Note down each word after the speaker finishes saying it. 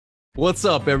What's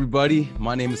up, everybody?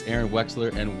 My name is Aaron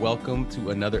Wexler, and welcome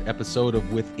to another episode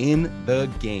of Within the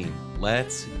Game.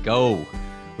 Let's go.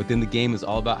 Within the Game is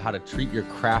all about how to treat your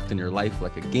craft and your life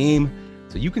like a game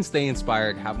so you can stay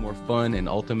inspired, have more fun, and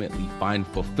ultimately find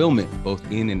fulfillment both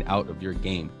in and out of your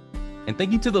game. And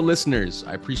thank you to the listeners.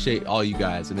 I appreciate all you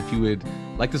guys. And if you would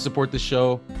like to support the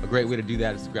show, a great way to do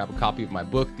that is to grab a copy of my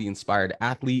book, The Inspired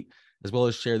Athlete, as well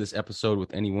as share this episode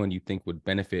with anyone you think would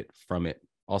benefit from it.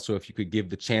 Also, if you could give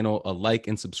the channel a like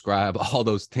and subscribe, all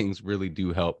those things really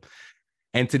do help.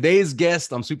 And today's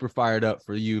guest, I'm super fired up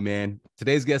for you, man.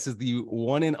 Today's guest is the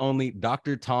one and only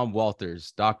Dr. Tom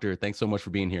Walters. Doctor, thanks so much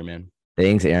for being here, man.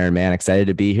 Thanks, Aaron, man. Excited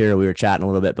to be here. We were chatting a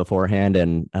little bit beforehand,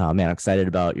 and man, excited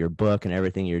about your book and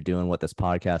everything you're doing, what this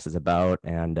podcast is about.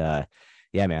 And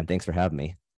yeah, man, thanks for having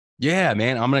me. Yeah,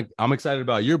 man, I'm excited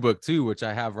about your book too, which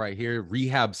I have right here,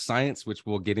 Rehab Science, which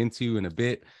we'll get into in a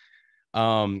bit.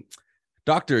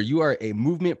 Doctor, you are a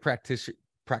movement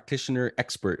practitioner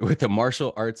expert with a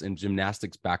martial arts and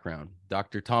gymnastics background.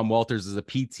 Dr. Tom Walters is a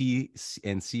PT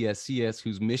and CSCS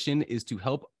whose mission is to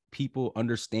help people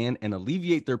understand and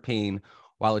alleviate their pain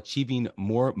while achieving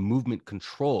more movement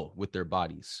control with their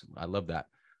bodies. I love that.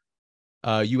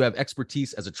 You have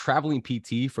expertise as a traveling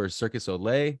PT for Circus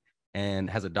Olay and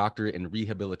has a doctorate in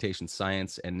rehabilitation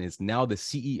science and is now the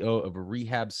CEO of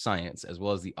Rehab Science, as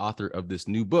well as the author of this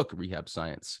new book, Rehab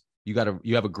Science. You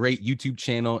have a great YouTube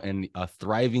channel and a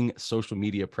thriving social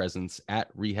media presence at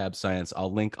Rehab Science.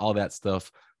 I'll link all that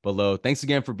stuff below. Thanks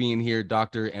again for being here,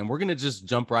 Doctor. And we're going to just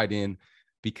jump right in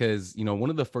because,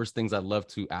 one of the first things I love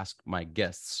to ask my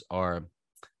guests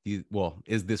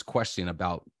is this question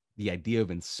about the idea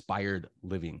of inspired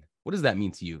living. What does that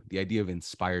mean to you? The idea of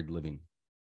inspired living?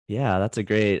 Yeah, that's a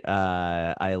great.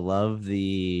 I love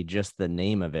just the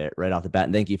name of it right off the bat.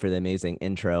 And thank you for the amazing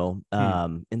intro.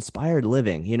 Inspired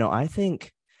living. I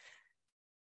think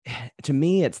to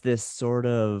me, it's this sort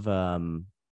of,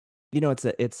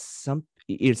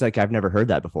 it's like I've never heard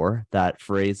that before, that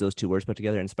phrase, those two words put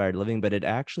together, inspired living, but it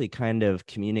actually kind of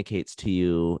communicates to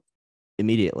you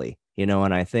immediately,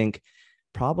 and I think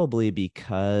probably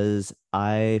because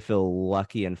I feel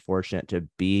lucky and fortunate to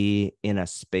be in a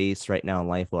space right now in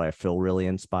life where I feel really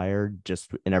inspired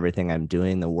just in everything I'm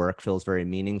doing. The work feels very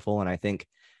meaningful. And I think,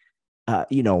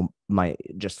 my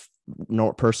just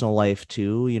personal life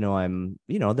too,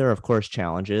 there are of course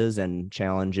challenges, and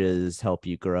challenges help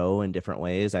you grow in different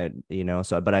ways.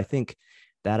 But I think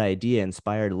that idea,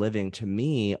 inspired living, to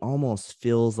me almost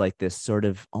feels like this sort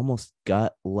of almost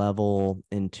gut level,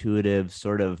 intuitive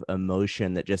sort of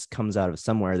emotion that just comes out of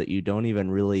somewhere that you can't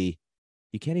even really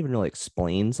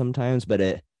explain sometimes,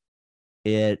 but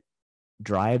it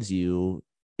drives you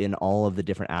in all of the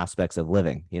different aspects of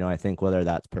living. I think whether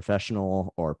that's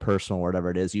professional or personal, or whatever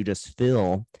it is, you just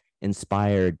feel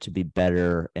inspired to be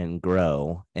better and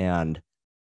grow. And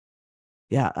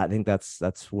yeah, I think that's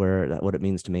what it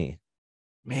means to me.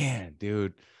 Man,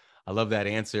 dude, I love that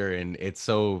answer. And it's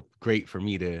so great for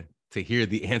me to hear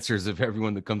the answers of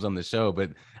everyone that comes on the show.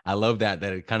 But I love that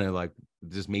it kind of like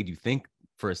just made you think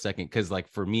for a second. Cause like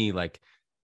for me, like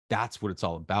that's what it's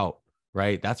all about,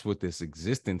 right? That's what this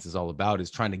existence is all about,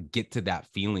 is trying to get to that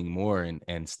feeling more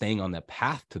and staying on the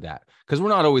path to that. Cause we're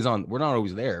not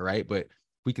always there, right? But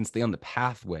we can stay on the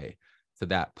pathway to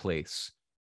that place.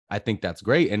 I think that's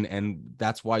great. And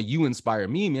that's why you inspire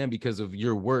me, man, because of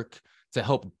your work to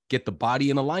help get the body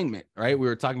in alignment, right? We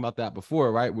were talking about that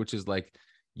before, right? Which is like,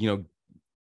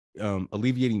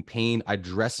 alleviating pain,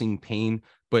 addressing pain.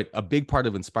 But a big part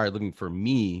of inspired living for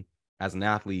me as an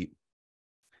athlete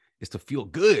is to feel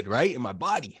good, right? In my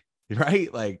body,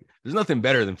 right? Like there's nothing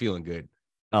better than feeling good.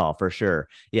 Oh, for sure.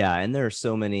 Yeah. And there are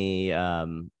so many,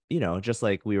 just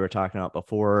like we were talking about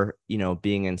before,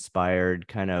 being inspired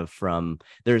kind of from,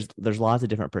 there's lots of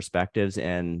different perspectives,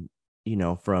 and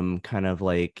from kind of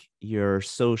like your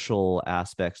social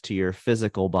aspects to your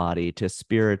physical body to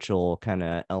spiritual kind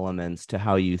of elements to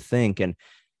how you think. And,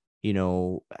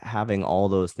 having all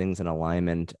those things in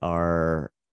alignment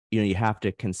are, you have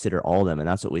to consider all of them. And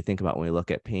that's what we think about when we look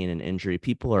at pain and injury.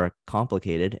 People are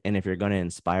complicated. And if you're going to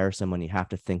inspire someone, you have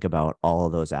to think about all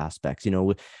of those aspects,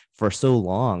 for so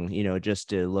long, just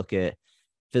to look at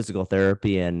physical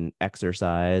therapy and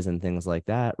exercise and things like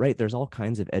that, right? There's all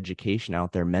kinds of education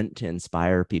out there meant to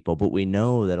inspire people, but we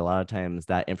know that a lot of times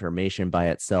that information by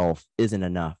itself isn't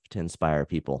enough to inspire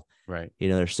people. Right.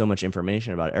 There's so much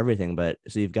information about everything, but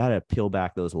so you've got to peel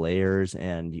back those layers,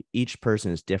 and each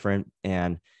person is different,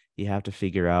 and you have to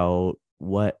figure out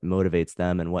what motivates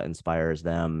them and what inspires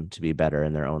them to be better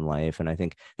in their own life. And I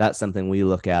think that's something we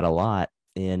look at a lot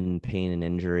in pain and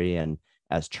injury, and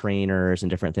as trainers and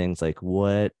different things, like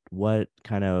what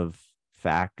kind of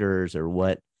factors or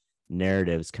what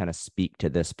narratives kind of speak to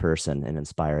this person and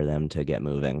inspire them to get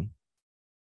moving?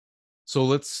 So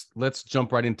let's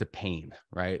jump right into pain,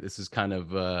 right? This is kind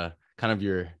of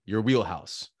your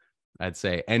wheelhouse, I'd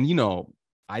say. And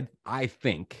I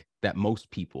think that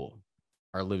most people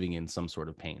are living in some sort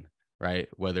of pain, right?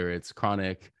 Whether it's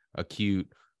chronic, acute,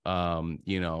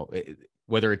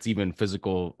 whether it's even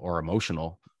physical or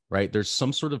emotional, right? There's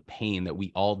some sort of pain that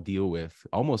we all deal with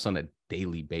almost on a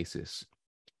daily basis.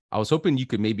 I was hoping you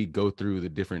could maybe go through the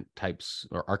different types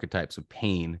or archetypes of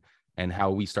pain and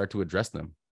how we start to address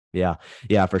them. Yeah,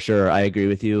 yeah, for sure. I agree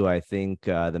with you. I think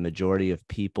the majority of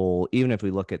people, even if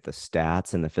we look at the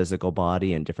stats in the physical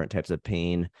body and different types of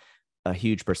pain, a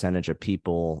huge percentage of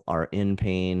people are in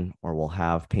pain or will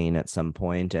have pain at some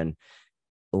point. And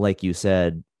like you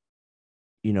said,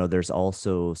 there's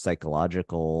also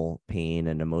psychological pain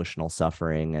and emotional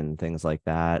suffering and things like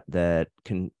that that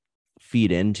can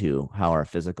feed into how our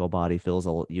physical body feels.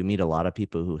 You meet a lot of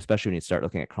people who, especially when you start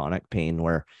looking at chronic pain,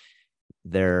 where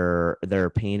their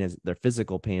pain is their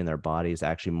physical pain in their body is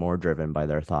actually more driven by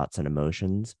their thoughts and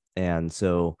emotions. And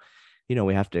so,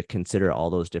 we have to consider all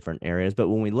those different areas. But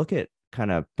when we look at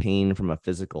kind of pain from a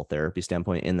physical therapy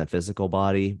standpoint in the physical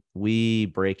body, we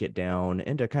break it down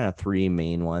into kind of three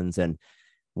main ones. And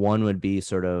one would be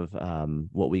sort of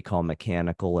what we call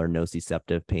mechanical or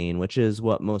nociceptive pain, which is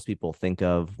what most people think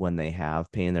of when they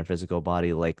have pain in their physical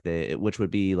body, which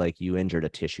would be like you injured a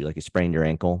tissue, like you sprained your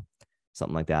ankle,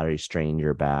 something like that, or you strained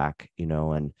your back,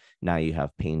 and now you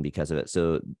have pain because of it.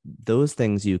 So those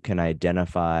things you can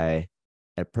identify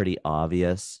a pretty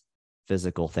obvious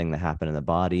physical thing that happened in the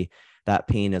body. That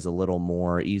pain is a little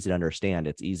more easy to understand.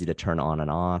 It's easy to turn on and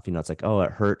off. It's like, oh,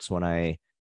 it hurts when I,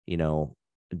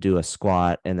 do a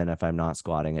squat. And then if I'm not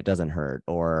squatting, it doesn't hurt.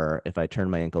 Or if I turn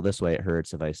my ankle this way, it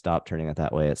hurts. If I stop turning it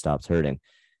that way, it stops hurting.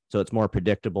 So it's more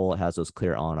predictable. It has those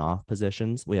clear on-off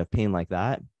positions. We have pain like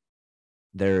that.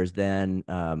 There's then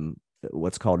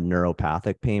what's called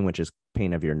neuropathic pain, which is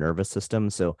pain of your nervous system.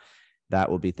 So that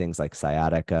will be things like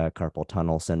sciatica, carpal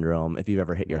tunnel syndrome. If you've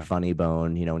ever hit your funny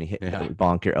bone, when you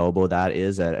bonk your elbow, that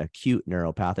is an acute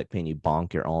neuropathic pain. You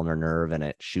bonk your ulnar nerve and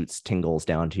it shoots tingles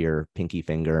down to your pinky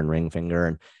finger and ring finger.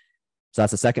 And so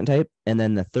that's the second type. And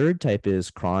then the third type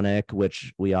is chronic,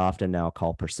 which we often now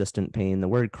call persistent pain. The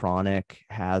word chronic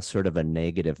has sort of a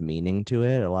negative meaning to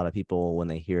it. A lot of people, when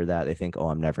they hear that, they think, oh,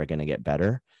 I'm never going to get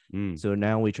better. So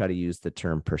now we try to use the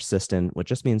term persistent, which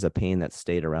just means a pain that's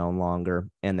stayed around longer.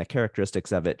 And the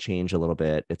characteristics of it change a little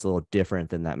bit. It's a little different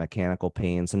than that mechanical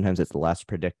pain. Sometimes it's less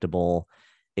predictable.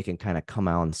 It can kind of come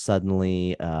on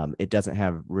suddenly. It doesn't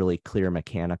have really clear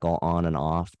mechanical on and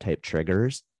off type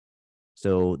triggers.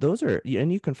 So those are,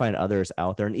 and you can find others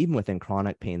out there. And even within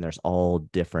chronic pain, there's all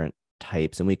different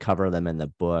types, and we cover them in the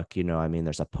book.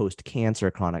 There's a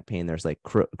post-cancer chronic pain. There's like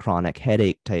chronic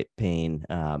headache type pain.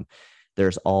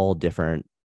 There's all different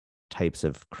types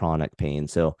of chronic pain.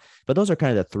 So, but those are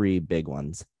kind of the three big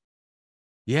ones.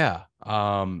 Yeah.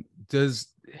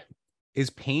 Is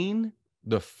pain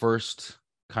the first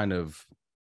kind of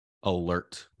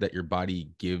alert that your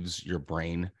body gives your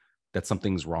brain that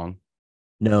something's wrong?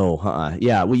 No,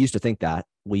 yeah, we used to think that.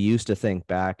 We used to think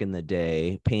back in the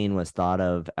day, pain was thought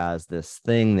of as this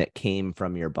thing that came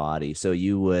from your body. So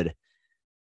you would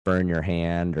burn your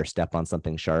hand or step on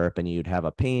something sharp and you'd have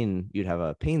a pain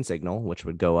signal, which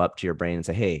would go up to your brain and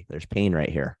say, hey, there's pain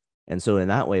right here. And so in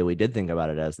that way, we did think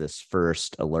about it as this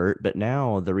first alert. But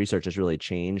now the research has really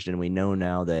changed. And we know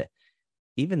now that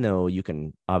even though you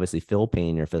can obviously feel pain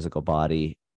in your physical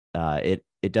body,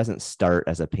 it doesn't start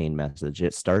as a pain message.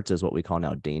 It starts as what we call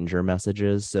now danger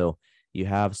messages. So you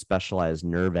have specialized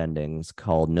nerve endings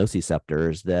called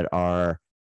nociceptors that are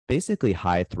basically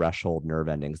high threshold nerve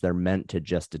endings. They're meant to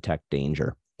just detect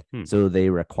danger. So they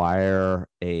require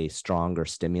a stronger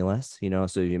stimulus,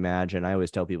 so if you imagine, I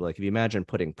always tell people, like, if you imagine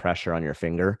putting pressure on your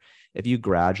finger, if you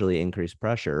gradually increase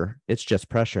pressure, it's just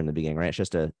pressure in the beginning, right?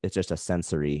 It's just a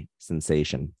sensory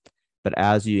sensation. But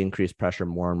as you increase pressure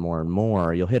more and more and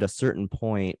more, you'll hit a certain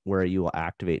point where you will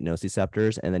activate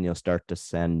nociceptors, and then you'll start to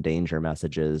send danger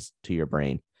messages to your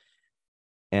brain.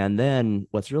 And then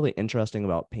what's really interesting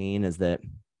about pain is that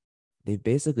they've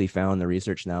basically found in the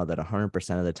research now that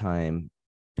 100% of the time,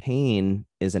 pain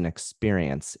is an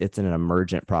experience. It's an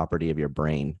emergent property of your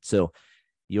brain. So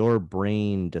your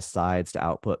brain decides to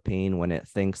output pain when it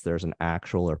thinks there's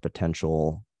actual or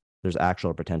potential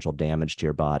damage to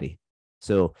your body.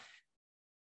 So,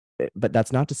 but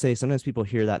that's not to say, sometimes people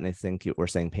hear that and they think we're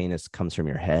saying pain comes from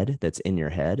your head, that's in your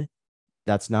head.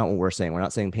 That's not what we're saying. We're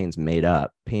not saying pain's made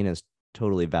up. Pain is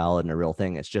totally valid and a real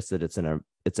thing. It's just that it's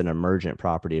an emergent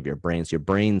property of your brain. So your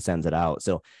brain sends it out.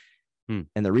 So Hmm.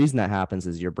 And the reason that happens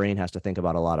is your brain has to think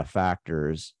about a lot of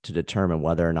factors to determine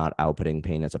whether or not outputting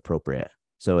pain is appropriate.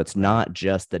 So it's Right. not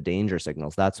just the danger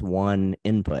signals. That's one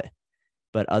input,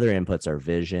 but other inputs are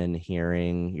vision,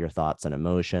 hearing, your thoughts and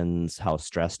emotions, how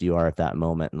stressed you are at that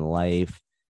moment in life.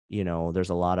 There's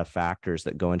a lot of factors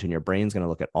that go into, and your brain's going to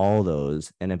look at all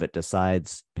those. And if it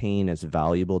decides pain is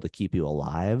valuable to keep you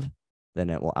alive, then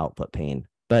it will output pain.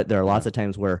 But there are lots Yeah. of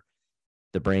times where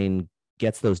the brain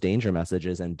gets those danger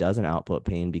messages and doesn't output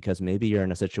pain because maybe you're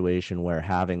in a situation where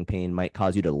having pain might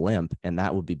cause you to limp, and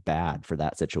that would be bad for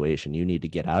that situation. You need to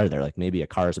get out of there. Like maybe a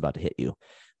car is about to hit you,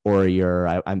 or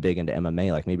I'm big into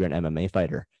MMA. Like maybe you're an MMA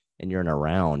fighter and you're in a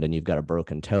round and you've got a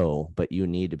broken toe, but you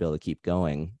need to be able to keep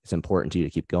going. It's important to you to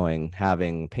keep going.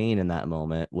 Having pain in that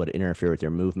moment would interfere with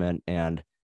your movement and,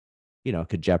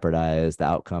 could jeopardize the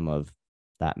outcome of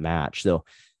that match. So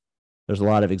there's a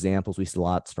lot of examples. We see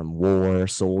lots from war,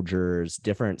 soldiers,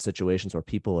 different situations where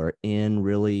people are in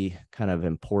really kind of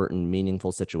important,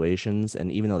 meaningful situations.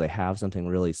 And even though they have something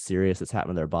really serious that's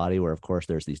happened to their body, where of course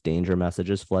there's these danger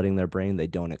messages flooding their brain, they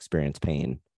don't experience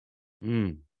pain.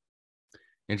 Mm.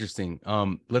 Interesting.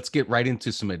 Let's get right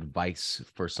into some advice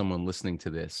for someone listening to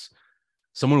this.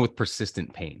 Someone with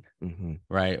persistent pain, Mm-hmm.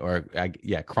 right? Or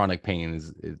yeah, chronic pain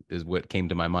is what came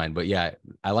to my mind. But yeah,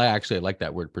 I like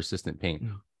that word, persistent pain.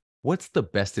 Mm. What's the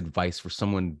best advice for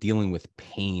someone dealing with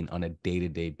pain on a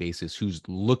day-to-day basis who's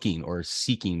looking or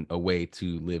seeking a way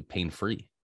to live pain-free?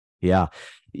 Yeah.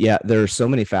 Yeah. There are so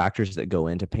many factors that go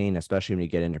into pain, especially when you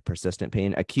get into persistent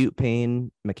pain. Acute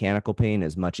pain, mechanical pain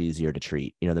is much easier to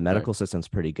treat. The Right. medical system's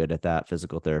pretty good at that.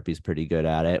 Physical therapy is pretty good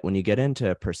at it. When you get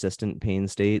into persistent pain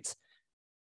states,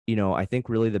 I think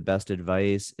really the best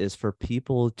advice is for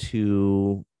people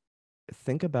to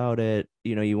think about it.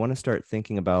 You want to start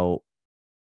thinking about,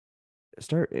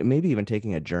 start maybe even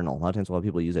taking a journal. A lot of times, a lot of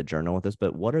people use a journal with this,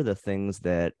 but what are the things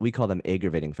that we call them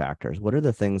aggravating factors? What are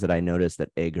the things that I notice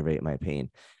that aggravate my pain?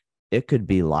 It could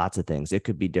be lots of things. It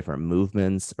could be different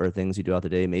movements or things you do out the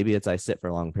day. Maybe it's I sit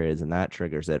for long periods and that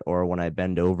triggers it. Or when I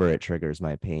bend over, it triggers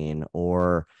my pain.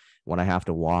 Or when I have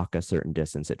to walk a certain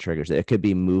distance, it triggers it. It could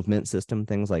be movement system,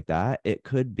 things like that. It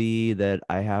could be that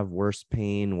I have worse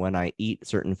pain when I eat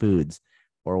certain foods,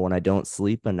 or when I don't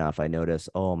sleep enough. I notice,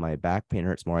 oh, my back pain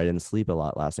hurts more. I didn't sleep a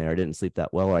lot last night, or I didn't sleep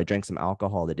that well, or I drank some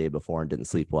alcohol the day before and didn't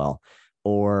sleep well.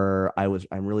 Or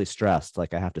I'm really stressed,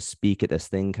 like I have to speak at this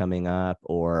thing coming up,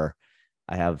 or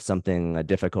I have a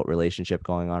difficult relationship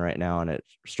going on right now and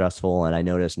it's stressful. And I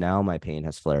notice now my pain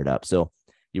has flared up. So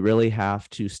you really have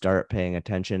to start paying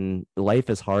attention. Life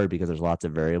is hard because there's lots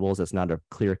of variables. It's not a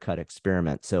clear cut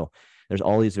experiment. So there's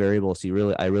all these variables.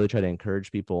 So I really try to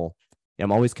encourage people.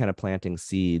 I'm always kind of planting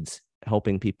seeds,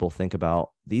 helping people think about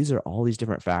these are all these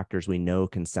different factors we know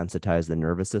can sensitize the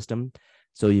nervous system.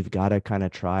 So you've got to kind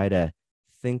of try to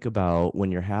think about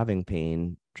when you're having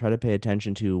pain, try to pay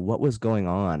attention to what was going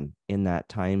on in that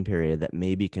time period that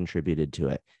maybe contributed to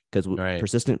it. Because Right.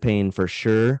 persistent pain for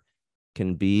sure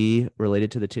can be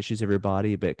related to the tissues of your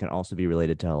body, but it can also be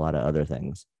related to a lot of other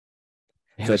things.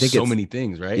 Yeah, So I there's think so many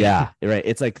things, right? yeah, right.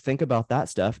 It's like, think about that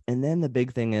stuff. And then the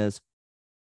big thing is,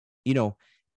 you know,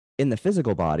 in the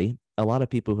physical body, a lot of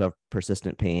people who have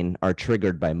persistent pain are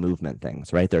triggered by movement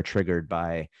things, right? They're triggered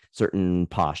by certain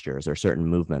postures or certain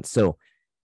movements. So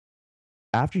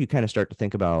after you kind of start to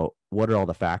think about what are all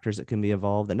the factors that can be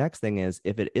involved, the next thing is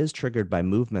if it is triggered by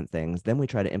movement things, then we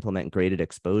try to implement graded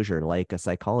exposure like a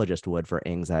psychologist would for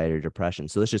anxiety or depression.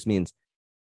 So this just means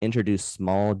introduce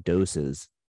small doses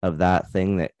of that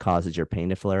thing that causes your pain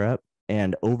to flare up.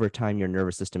 And over time, your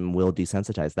nervous system will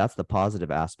desensitize. That's the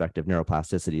positive aspect of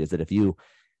neuroplasticity, is that if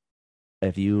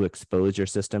you expose your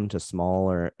system to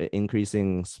smaller,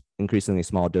 increasingly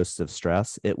small doses of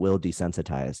stress, it will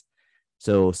desensitize.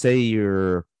 So say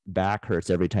your back hurts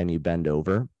every time you bend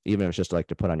over, even if it's just like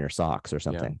to put on your socks or Yeah.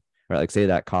 something, right? Like say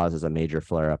that causes a major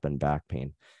flare up in back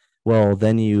pain. Well,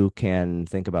 then you can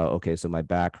think about, okay, so my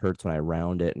back hurts when I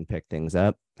round it and pick things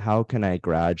up. How can I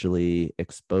gradually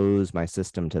expose my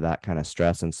system to that kind of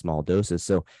stress in small doses?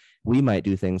 So we might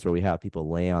do things where we have people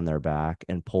lay on their back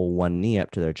and pull one knee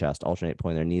up to their chest, alternate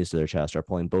pulling their knees to their chest or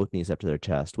pulling both knees up to their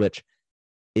chest, which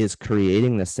is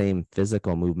creating the same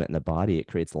physical movement in the body. It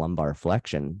creates lumbar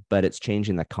flexion, but it's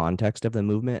changing the context of the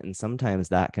movement. And sometimes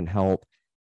that can help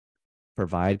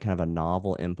provide kind of a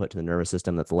novel input to the nervous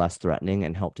system that's less threatening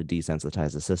and help to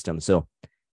desensitize the system. So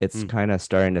it's Mm. kind of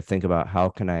starting to think about how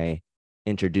can I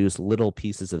introduce little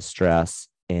pieces of stress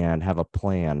and have a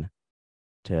plan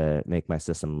to make my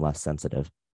system less sensitive.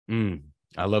 Mm.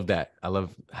 I love that. I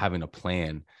love having a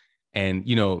plan. And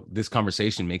this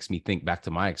conversation makes me think back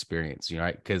to my experience,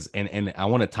 right? Because and I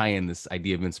want to tie in this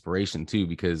idea of inspiration too,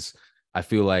 because I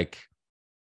feel like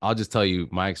I'll just tell you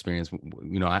my experience.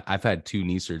 You know, I've had 2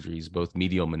 knee surgeries, both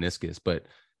medial meniscus, but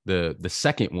the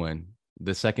second one,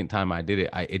 the second time I did it,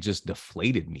 it just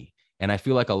deflated me. And I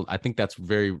feel like I think that's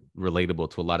very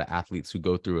relatable to a lot of athletes who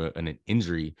go through an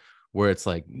injury where it's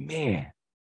like, man,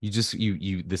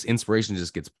 you this inspiration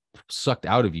just gets sucked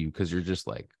out of you because you're just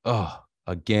like, oh,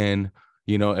 again,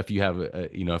 you know, if you have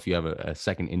if you have a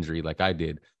second injury like I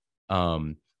did.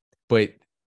 But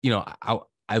you know,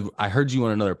 I heard you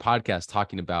on another podcast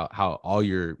talking about how all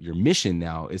your mission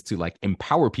now is to like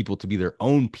empower people to be their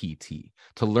own PT,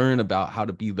 to learn about how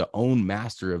to be the own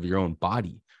master of your own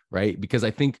body, right? Because I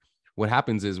think what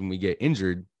happens is when we get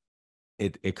injured,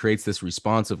 it creates this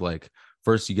response of like,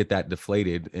 first you get that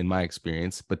deflated in my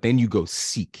experience, but then you go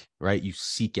seek, right? You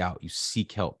seek out, you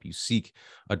seek help, you seek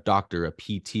a doctor, a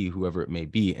PT, whoever it may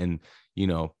be. And, you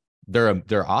know,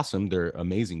 they're awesome. They're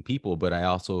amazing people. But I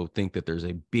also think that there's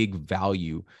a big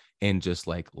value in just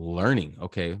like learning,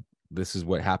 okay, this is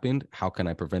what happened. How can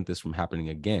I prevent this from happening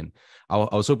again? I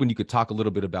was hoping you could talk a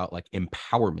little bit about like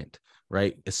empowerment,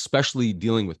 right? Especially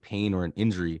dealing with pain or an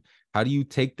injury. How do you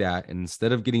take that and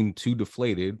instead of getting too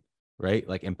deflated, right?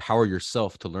 Like empower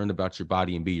yourself to learn about your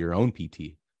body and be your own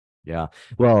PT. Yeah.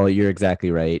 Well, you're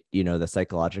exactly right. You know, the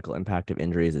psychological impact of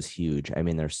injuries is huge. I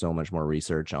mean, there's so much more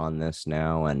research on this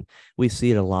now, and we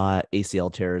see it a lot.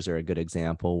 ACL tears are a good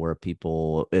example where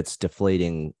people, it's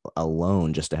deflating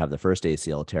alone just to have the first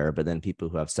ACL tear, but then people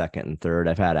who have second and third,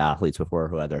 I've had athletes before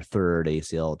who had their third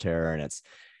ACL tear, and it's,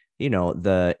 you know,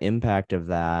 the impact of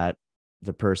that,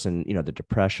 the person, you know, the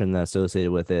depression that's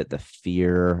associated with it, the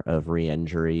fear of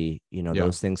re-injury, you know, Yeah.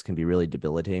 those things can be really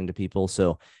debilitating to people.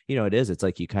 So, you know, it's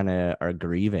like you kind of are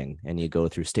grieving and you go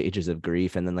through stages of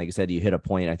grief. And then, like you said, you hit a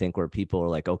point, I think, where people are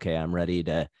like, okay, I'm ready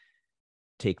to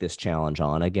take this challenge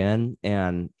on again.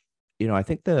 And, you know, I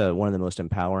think one of the most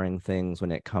empowering things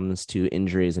when it comes to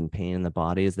injuries and pain in the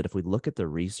body is that if we look at the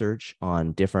research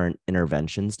on different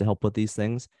interventions to help with these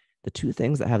things, the 2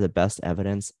 things that have the best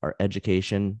evidence are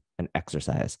education and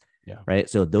exercise. Yeah. Right.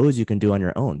 So those you can do on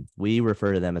your own. We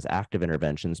refer to them as active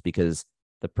interventions because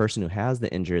the person who has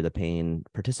the injury or the pain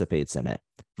participates in it,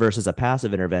 versus a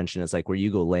passive intervention is like where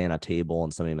you go lay on a table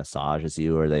and somebody massages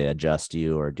you or they adjust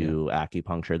you or do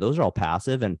acupuncture. Those are all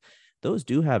passive, and those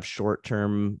do have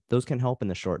short-term, those can help in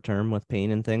the short term with pain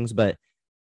and things, but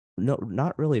no,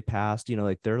 not really past, you know,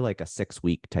 like they're like a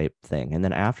 6-week type thing. And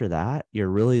then after that, you're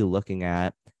really looking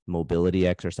at mobility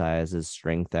exercises,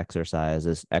 strength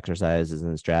exercises,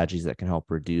 and strategies that can help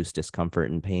reduce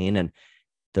discomfort and pain. And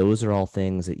those are all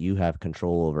things that you have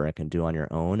control over and can do on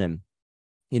your own. And,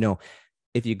 you know,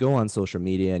 if you go on social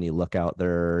media and you look out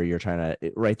there, you're trying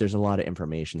to, right, there's a lot of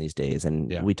information these days.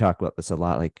 And we talk about this a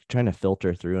lot, like trying to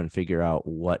filter through and figure out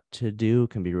what to do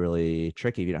can be really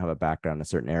tricky if you don't have a background in a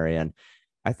certain area. And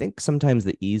I think sometimes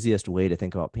the easiest way to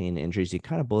think about pain and injuries, you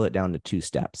kind of boil it down to 2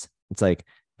 steps. It's like,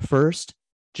 first,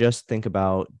 just think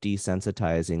about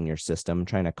desensitizing your system,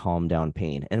 trying to calm down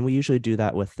pain. And we usually do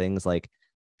that with things like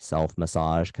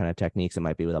self-massage kind of techniques. It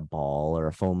might be with a ball or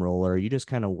a foam roller. You just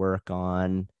kind of work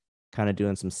on kind of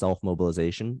doing some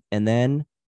self-mobilization, and then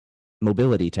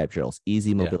mobility type drills,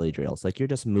 easy mobility drills. Like you're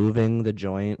just moving the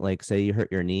joint. Like say you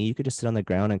hurt your knee, you could just sit on the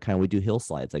ground and kind of, we do hill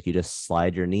slides. Like you just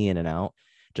slide your knee in and out,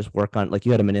 just work on, like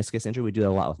you had a meniscus injury. We do that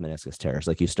a lot with meniscus tears.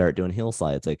 Like you start doing hill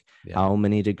slides, like how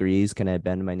many degrees can I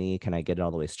bend my knee? Can I get it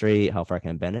all the way straight? How far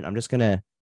can I bend it?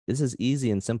 This is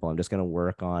easy and simple. I'm just going to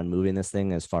work on moving this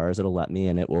thing as far as it'll let me,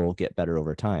 and it will get better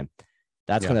over time.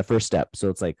 That's kind of the first step. So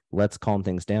it's like, let's calm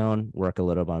things down, work a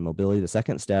little bit on mobility. The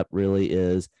second step really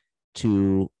is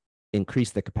to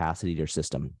increase the capacity of your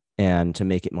system and to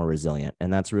make it more resilient.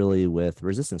 And that's really with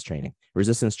resistance training.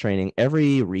 Resistance training,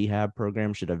 every rehab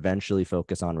program should eventually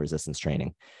focus on resistance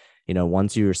training. You know,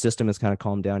 once your system is kind of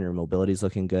calmed down, your mobility is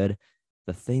looking good,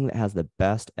 the thing that has the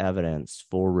best evidence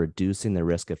for reducing the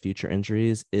risk of future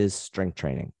injuries is strength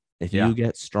training. If you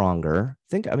get stronger,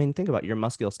 think about your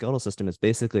musculoskeletal system is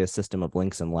basically a system of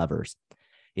links and levers,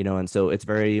 you know, and so it's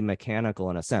very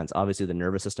mechanical in a sense. Obviously, the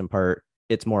nervous system part,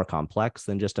 it's more complex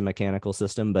than just a mechanical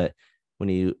system, but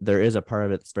there is a part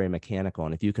of it that's very mechanical.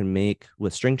 And if you can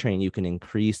with strength training, you can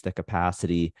increase the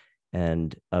capacity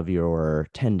and of your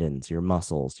tendons, your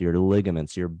muscles, your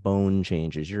ligaments, your bone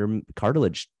changes, your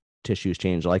cartilage tissues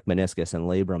change, like meniscus and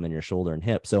labrum in your shoulder and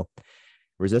hip. So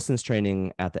resistance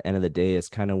training at the end of the day is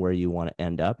kind of where you want to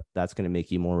end up. That's going to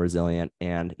make you more resilient.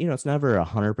 And, you know, it's never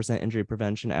 100% injury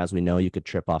prevention. As we know, you could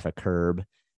trip off a curb.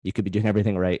 You could be doing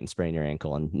everything right and sprain your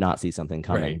ankle and not see something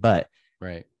coming. But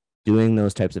doing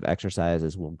those types of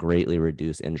exercises will greatly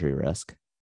reduce injury risk.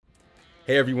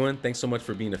 Hey, everyone. Thanks so much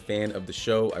for being a fan of the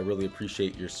show. I really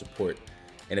appreciate your support.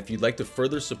 And if you'd like to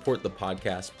further support the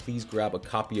podcast, please grab a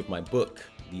copy of my book,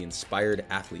 The Inspired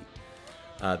Athlete.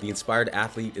 The Inspired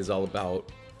Athlete is all about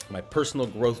my personal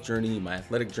growth journey, my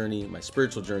athletic journey, my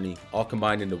spiritual journey, all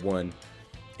combined into one.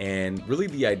 And really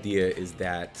the idea is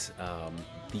that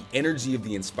the energy of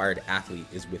the inspired athlete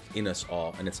is within us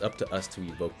all, and it's up to us to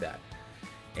evoke that.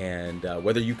 And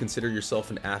whether you consider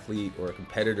yourself an athlete or a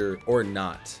competitor or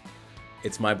not,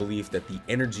 it's my belief that the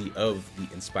energy of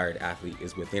the inspired athlete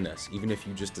is within us. Even if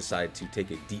you just decide to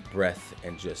take a deep breath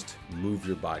and just move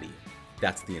your body,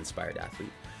 that's the inspired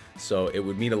athlete. So it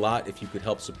would mean a lot if you could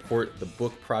help support the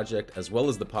book project as well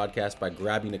as the podcast by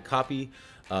grabbing a copy.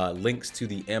 Links to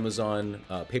the Amazon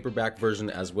paperback version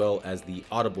as well as the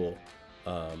Audible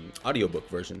audiobook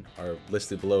version are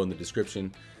listed below in the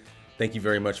description. Thank you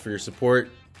very much for your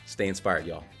support. Stay inspired,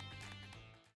 y'all.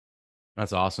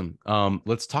 That's awesome.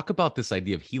 Let's talk about this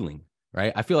idea of healing,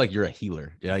 right? I feel like you're a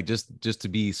healer. Yeah, like just to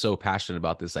be so passionate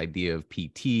about this idea of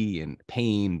PT and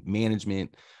pain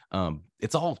management.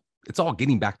 It's all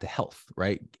getting back to health,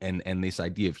 right? And this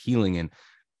idea of healing. And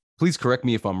please correct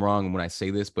me if I'm wrong when I say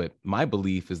this, but my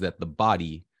belief is that the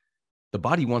body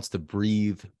wants to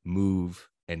breathe, move,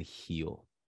 and heal.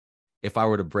 If I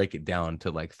were to break it down to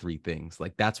like three things,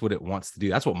 like that's what it wants to do.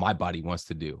 That's what my body wants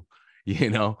to do.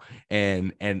 And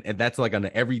that's like on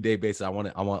an everyday basis. I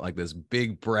want like this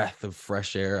big breath of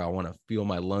fresh air. I want to feel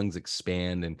my lungs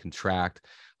expand and contract.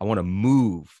 I want to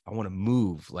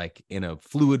move like in a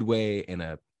fluid way, in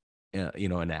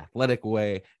an athletic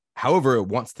way, however it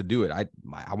wants to do it. I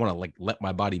want to like let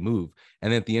my body move.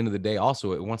 And at the end of the day,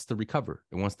 also it wants to recover.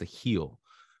 It wants to heal.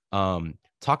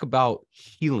 Talk about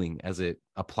healing as it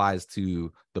applies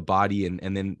to the body,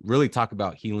 and then really talk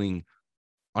about healing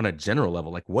on a general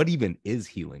level. Like, what even is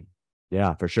healing?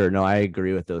 Yeah, for sure. No, I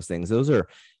agree with those things. Those are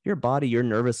your body, your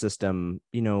nervous system.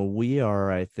 We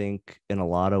are, I think, in a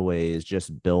lot of ways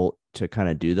just built to kind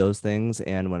of do those things.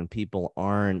 And when people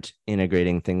aren't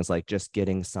integrating things like just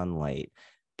getting sunlight,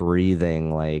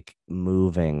 breathing, like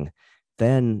moving,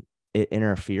 then it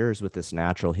interferes with this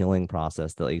natural healing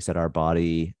process that, like you said, our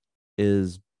body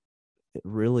it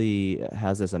really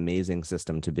has this amazing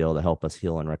system to be able to help us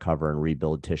heal and recover and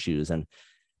rebuild tissues.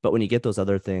 But when you get those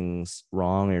other things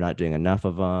wrong, you're not doing enough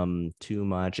of them, too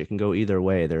much, it can go either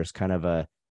way. There's kind of a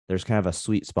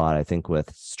sweet spot, I think,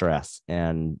 with stress.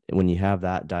 And when you have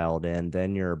that dialed in,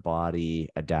 then your body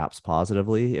adapts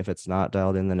positively. If it's not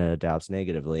dialed in, then it adapts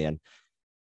negatively. And,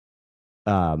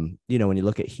 when you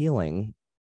look at healing,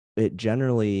 it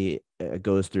generally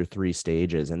goes through three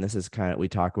stages. And this is kind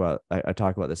of, I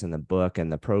talk about this in the book,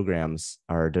 and the programs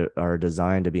are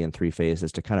designed to be in three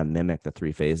phases to kind of mimic the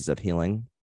three phases of healing.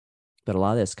 But a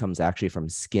lot of this comes actually from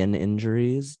skin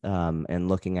injuries, and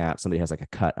looking at somebody has like a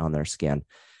cut on their skin.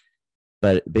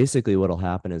 But basically what'll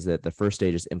happen is that the first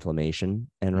stage is inflammation.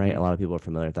 And right, a lot of people are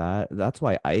familiar with that. That's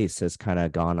why ice has kind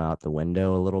of gone out the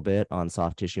window a little bit on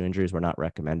soft tissue injuries. We're not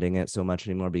recommending it so much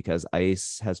anymore because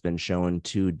ice has been shown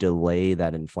to delay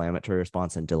that inflammatory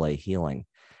response and delay healing.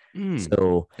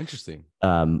 So interesting.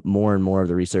 More and more of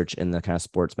the research in the kind of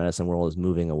sports medicine world is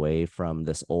moving away from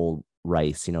this old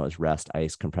RICE, is rest,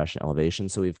 ice, compression, elevation.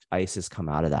 So ice has come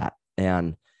out of that.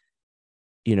 And,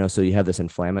 so you have this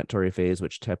inflammatory phase,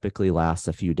 which typically lasts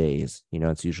a few days.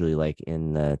 It's usually like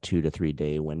in the 2 to 3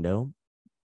 day window.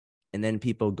 And then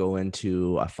people go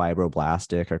into a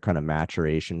fibroblastic or kind of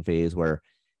maturation phase where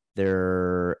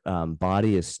their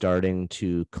body is starting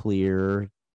to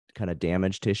clear kind of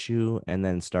damaged tissue and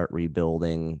then start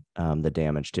rebuilding the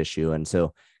damaged tissue. And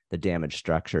so the damaged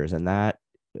structures, and that,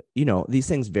 these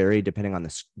things vary depending on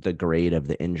the grade of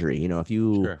the injury. If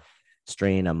you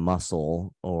strain a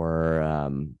muscle or,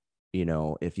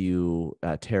 if you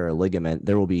tear a ligament,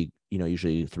 there will be,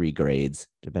 usually 3 grades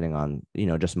depending on,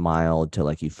 just mild to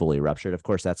like you fully ruptured. Of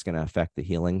course, that's going to affect the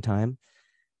healing time.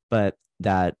 But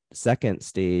that second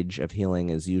stage of healing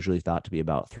is usually thought to be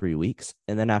about 3 weeks.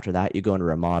 And then after that, you go into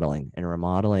remodeling. And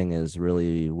remodeling is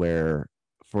really where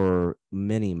for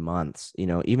many months,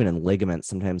 even in ligaments,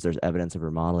 sometimes there's evidence of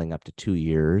remodeling up to 2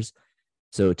 years.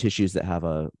 So tissues that have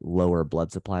a lower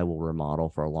blood supply will remodel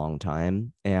for a long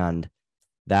time. And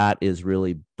that is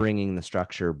really bringing the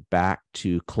structure back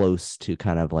to close to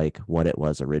kind of like what it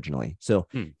was originally. So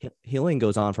healing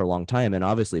goes on for a long time. And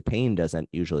obviously pain doesn't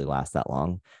usually last that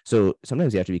long. So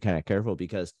sometimes you have to be kind of careful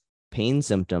because pain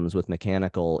symptoms with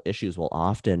mechanical issues will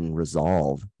often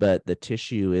resolve, but the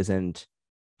tissue isn't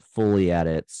fully at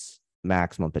its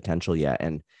maximum potential yet.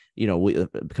 And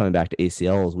coming back to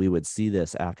ACLs, we would see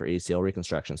this after ACL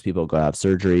reconstructions. People go have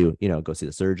surgery, go see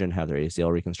the surgeon, have their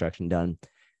ACL reconstruction done.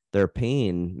 their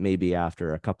pain maybe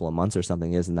after a couple of months or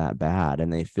something isn't that bad,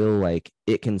 and they feel like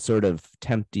it can sort of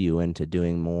tempt you into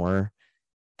doing more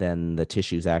than the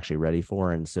tissue's actually ready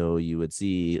for. And so you would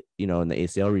see, in the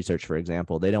ACL research, for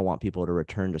example, they don't want people to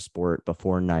return to sport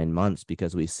before 9 months,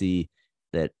 because we see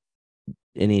that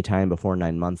any time before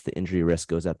 9 months, the injury risk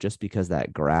goes up, just because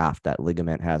that graft, that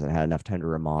ligament, hasn't had enough time to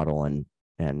remodel and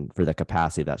for the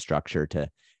capacity of that structure to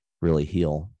really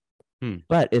heal.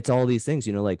 But it's all these things,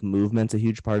 like movement's a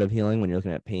huge part of healing when you're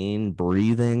looking at pain,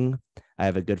 breathing. I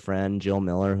have a good friend, Jill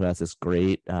Miller, who has this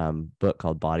great book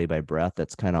called Body by Breath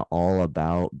that's kind of all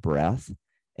about breath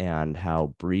and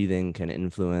how breathing can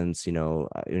influence, when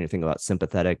you think about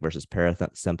sympathetic versus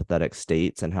parasympathetic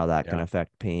states and how that can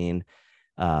affect pain.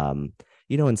 And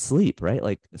sleep, right?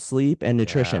 Like sleep and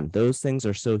nutrition, those things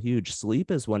are so huge.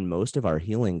 Sleep is when most of our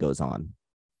healing goes on.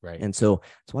 Right. And so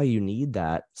that's why you need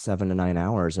that 7 to 9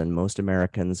 hours. And most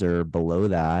Americans are below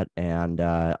that, and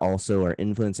also are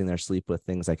influencing their sleep with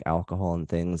things like alcohol and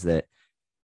things that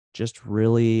just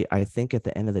really, I think at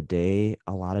the end of the day,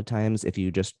 a lot of times, if you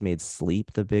just made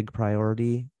sleep the big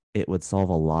priority, it would solve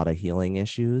a lot of healing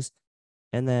issues.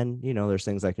 And then, there's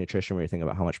things like nutrition where you think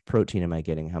about how much protein am I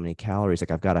getting, how many calories,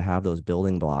 like I've got to have those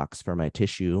building blocks for my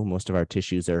tissue. Most of our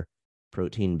tissues are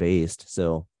protein based.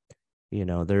 So,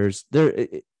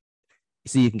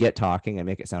 see, you can get talking and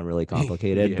make it sound really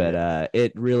complicated, but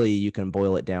it really, you can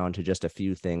boil it down to just a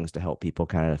few things to help people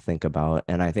kind of think about.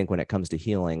 And I think when it comes to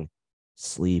healing,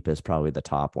 sleep is probably the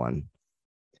top one.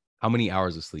 How many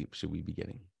hours of sleep should we be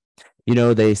getting?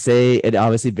 They say it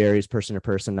obviously varies person to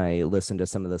person. I listen to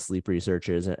some of the sleep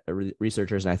researchers, and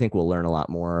I think we'll learn a lot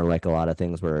more, like a lot of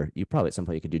things where you probably at some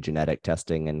point you could do genetic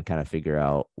testing and kind of figure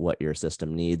out what your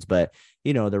system needs. But,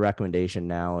 the recommendation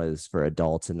now is for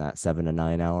adults in that 7 to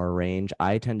 9 hour range.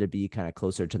 I tend to be kind of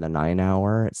closer to the 9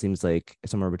 hour. It seems like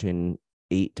somewhere between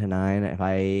 8 to 9. If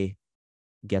I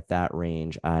get that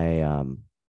range, I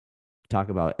talk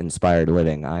about inspired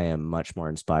living. I am much more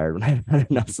inspired when I've had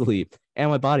enough sleep, and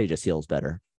my body just heals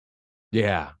better.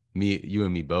 Yeah, you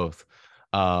and me both.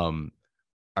 Are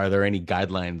there any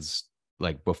guidelines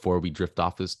like before we drift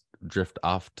off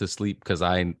to sleep? Because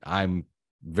I'm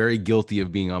very guilty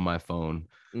of being on my phone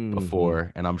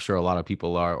before, and I'm sure a lot of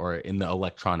people are, or in the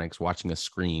electronics watching a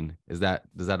screen. Does that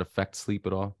affect sleep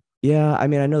at all? Yeah, I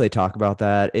mean, I know they talk about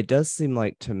that. It does seem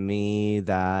like to me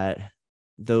that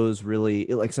those really,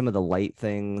 like some of the light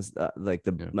things, I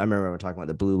remember we were talking about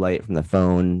the blue light from the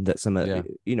phone, that some of,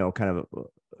 kind of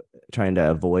trying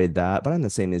to avoid that. But I'm the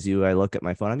same as you. I look at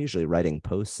my phone. I'm usually writing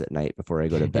posts at night before I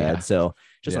go to bed. So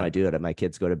just when I do it, my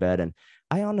kids go to bed. And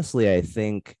I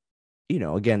think,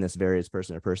 again, this varies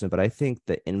person to person, but I think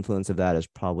the influence of that is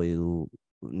probably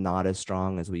not as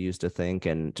strong as we used to think.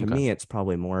 And to me, it's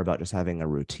probably more about just having a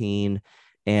routine.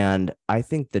 And I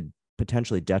think the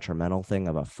potentially detrimental thing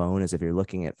of a phone is if you're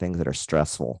looking at things that are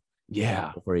stressful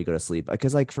before you go to sleep.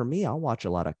 Because like for me, I'll watch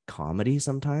a lot of comedy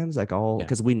sometimes,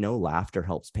 because we know laughter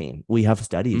helps pain. We have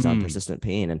studies on persistent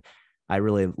pain, and I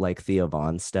really like Theo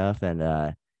Vaughn's stuff, and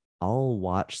I'll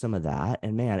watch some of that,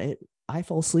 and man, I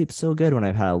fall asleep so good when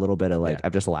I've had a little bit of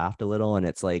I've just laughed a little, and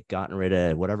it's like gotten rid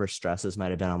of whatever stresses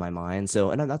might have been on my mind. So,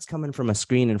 and that's coming from a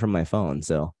screen and from my phone.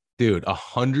 So dude,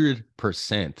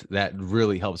 100%. That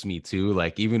really helps me too.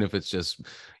 Like, even if it's just,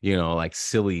 like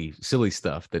silly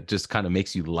stuff that just kind of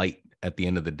makes you light at the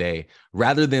end of the day,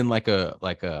 rather than like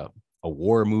a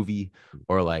war movie,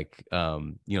 or like,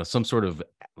 some sort of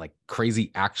like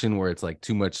crazy action where it's like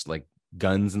too much like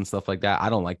guns and stuff like that. I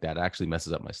don't like that. It actually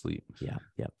messes up my sleep. Yeah.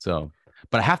 So,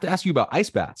 but I have to ask you about ice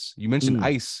baths. You mentioned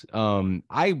ice.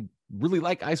 I really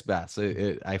like ice baths.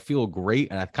 I feel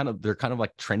great, and they're kind of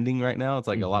like trending right now. It's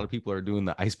like a lot of people are doing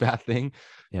the ice bath thing.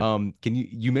 Can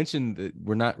you mentioned that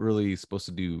we're not really supposed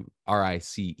to do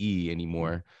RICE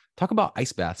anymore. Talk about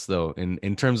ice baths though,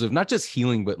 in terms of not just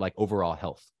healing, but like overall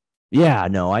health. Yeah,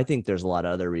 no, I think there's a lot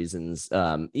of other reasons.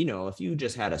 If you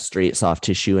just had a straight soft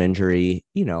tissue injury,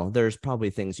 there's probably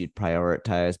things you'd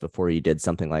prioritize before you did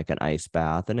something like an ice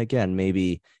bath. And again,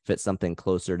 maybe if it's something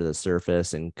closer to the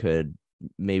surface and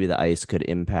maybe the ice could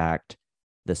impact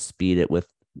the speed with,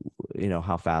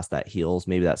 how fast that heals.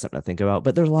 Maybe that's something to think about.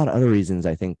 But there's a lot of other reasons,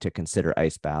 I think, to consider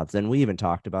ice baths. And we even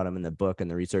talked about them in the book and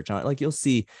the research on it. Like you'll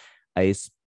see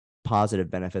positive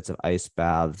benefits of ice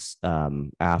baths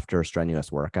after strenuous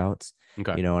workouts. And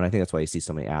I think that's why you see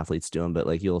so many athletes do them. But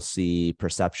like you'll see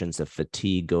perceptions of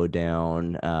fatigue go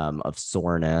down, of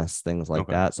soreness, things like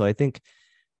that. So I think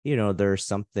there's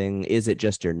something, is it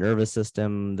just your nervous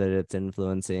system that it's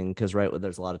influencing? Because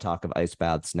there's a lot of talk of ice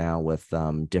baths now with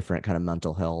different kind of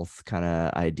mental health kind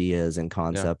of ideas and Yeah.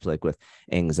 concepts, like with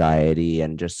anxiety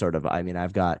and just sort of, I mean,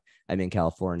 I'm in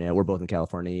California, we're both in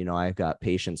California, I've got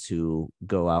patients who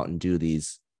go out and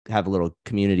have little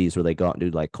communities where they go out and do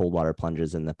like cold water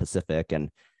plunges in the Pacific. And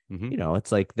Hmm.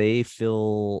 it's like they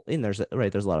feel, and there's a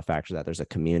lot of factors that there's a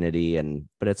community,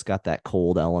 but it's got that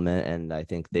cold element. And I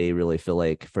think they really feel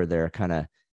like for their kind of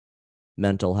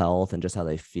mental health and just how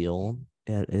they feel,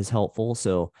 it is helpful.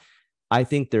 So I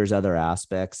think there's other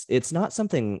aspects. It's not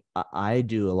something I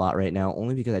do a lot right now,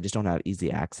 only because I just don't have easy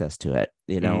access to it,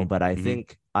 Hmm. but I Hmm.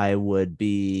 think I would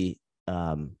be,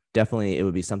 definitely, it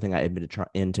would be something I'd be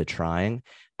into trying.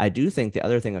 I do think the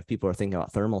other thing, if people are thinking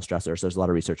about thermal stressors, there's a lot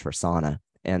of research for sauna,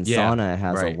 and Yeah. sauna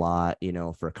has a Right. lot, for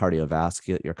your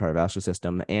cardiovascular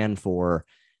system, and for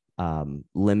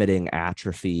limiting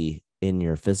atrophy in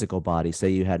your physical body. Say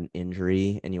you had an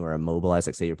injury and you were immobilized,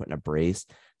 like say you're putting a brace,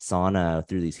 sauna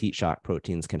through these heat shock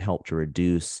proteins can help to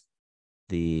reduce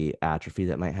the atrophy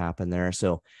that might happen there.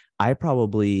 So I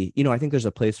probably, I think there's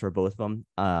a place for both of them.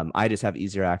 I just have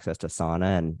easier access to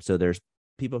sauna. And so there's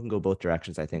people can go both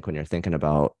directions, I think, when you're thinking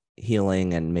about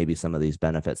healing and maybe some of these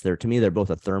benefits. To me, they're both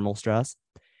a thermal stress.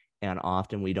 And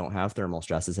often we don't have thermal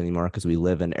stresses anymore because we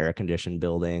live in air conditioned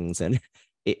buildings, and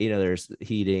there's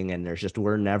heating, and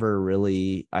we're never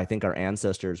really, I think our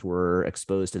ancestors were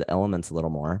exposed to the elements a little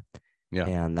more. Yeah.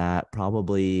 And that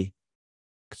probably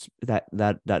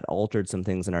that altered some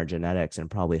things in our genetics and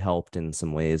probably helped in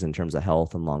some ways in terms of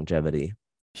health and longevity.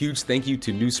 Huge thank you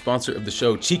to new sponsor of the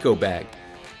show, Chico Bag.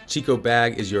 Chico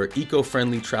Bag is your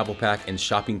eco-friendly travel pack and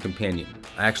shopping companion.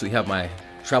 I actually have my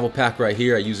travel pack right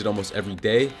here. I use it almost every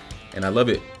day, and I love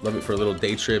it. Love it for little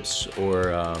day trips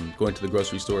or going to the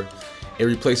grocery store. It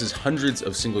replaces hundreds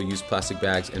of single-use plastic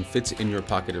bags and fits in your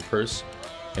pocket or purse.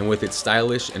 And with its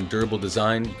stylish and durable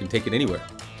design, you can take it anywhere.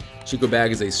 Chico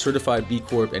Bag is a certified B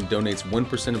Corp and donates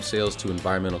 1% of sales to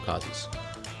environmental causes.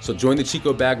 So join the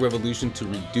Chico Bag revolution to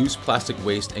reduce plastic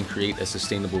waste and create a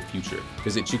sustainable future.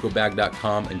 Visit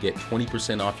chicobag.com and get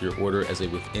 20% off your order as a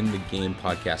Within the Game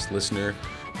podcast listener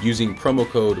using promo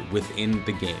code Within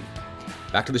the Game.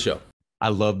 Back to the show. I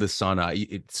love the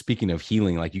sauna. Speaking of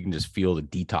healing, like you can just feel the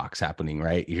detox happening,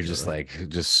 right? You're just like,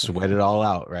 just sweat it all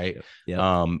out, right? Yep.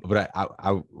 But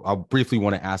I'll briefly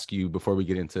want to ask you before we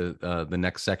get into the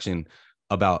next section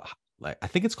about, like, I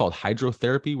think it's called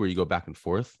hydrotherapy, where you go back and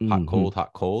forth, hot, Mm-hmm. cold,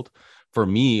 hot, cold. For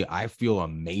me, I feel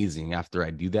amazing after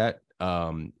I do that.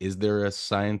 Is there a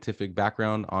scientific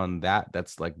background on that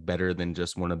that's like better than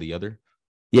just one or the other?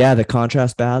 Yeah, the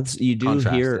contrast baths.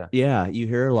 Contrast, yeah. You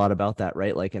hear a lot about that,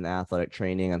 right? Like in the athletic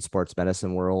training and sports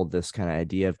medicine world, this kind of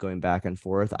idea of going back and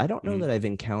forth. I don't know Mm-hmm. that I've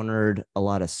encountered a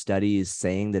lot of studies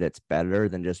saying that it's better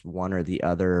than just one or the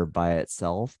other by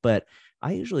itself, but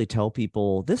I usually tell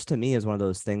people this, to me, is one of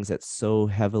those things that's so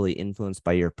heavily influenced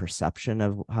by your perception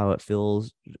of how it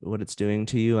feels, what it's doing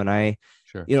to you. And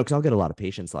Sure. because I'll get a lot of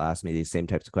patients that ask me these same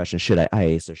types of questions. Should I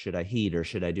ice, or should I heat, or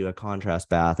should I do a contrast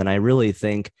bath? And I really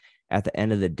think at the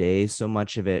end of the day, so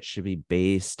much of it should be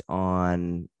based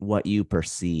on what you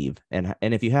perceive. And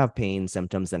if you have pain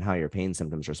symptoms, then how your pain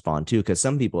symptoms respond too. Because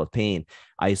some people with pain,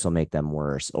 ice will make them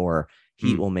worse, or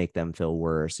heat Mm. will make them feel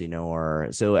worse, or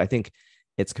so I think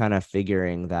it's kind of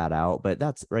figuring that out. But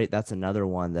that's right. That's another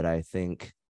one that I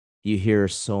think you hear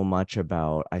so much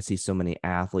about. I see so many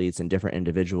athletes and different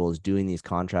individuals doing these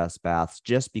contrast baths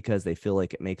just because they feel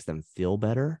like it makes them feel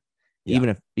better. Yeah. Even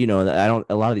if,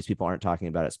 a lot of these people aren't talking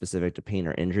about it specific to pain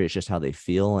or injury. It's just how they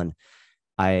feel. And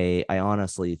I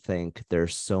honestly think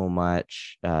there's so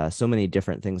many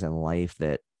different things in life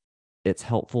that it's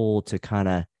helpful to kind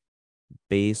of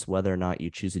base whether or not you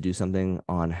choose to do something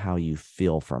on how you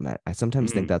feel from it. I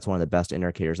sometimes think Mm. that's one of the best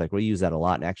indicators. Like we use that a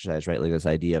lot in exercise, right? Like this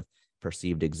idea of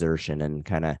perceived exertion and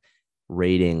kind of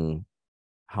rating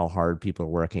how hard people are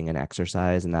working in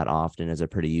exercise. And that often is a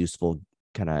pretty useful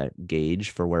kind of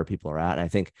gauge for where people are at. And I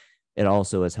think it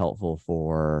also is helpful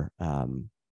for, I mean,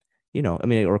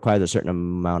 it requires a certain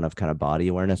amount of kind of body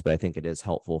awareness, but I think it is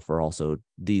helpful for also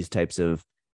these types of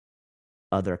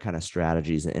other kind of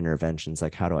strategies and interventions.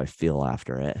 Like, how do I feel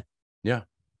after it? Yeah.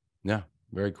 Yeah.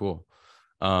 Very cool.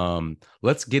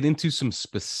 Let's get into some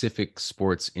specific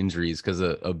sports injuries, because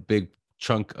a big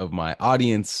chunk of my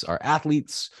audience are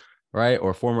athletes, right?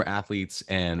 Or former athletes.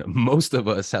 And most of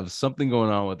us have something going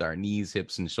on with our knees,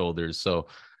 hips, and shoulders. So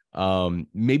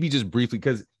maybe just briefly,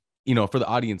 because for the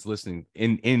audience listening,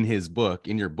 in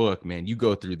your book, man, you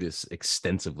go through this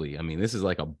extensively. I mean, this is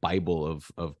like a Bible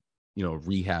of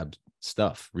rehab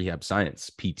stuff, rehab science,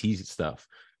 PT stuff.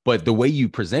 But the way you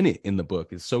present it in the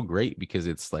book is so great because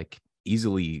it's like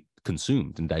easily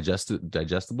consumed and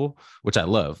digestible, which I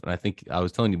love. And I think I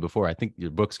was telling you before, I think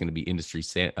your book's going to be industry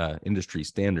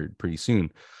standard pretty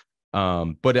soon.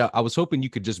 But I was hoping you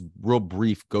could just real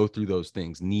brief go through those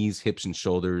things: knees, hips, and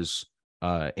shoulders.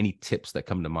 Any tips that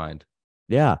come to mind?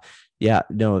 Yeah. Yeah.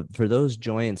 No, for those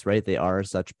joints, right? They are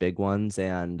such big ones,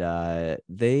 and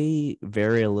they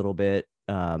vary a little bit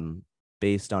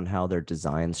based on how they're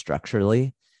designed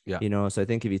structurally. Yeah. So I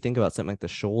think if you think about something like the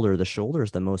shoulder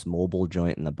is the most mobile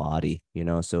joint in the body,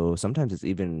 so sometimes it's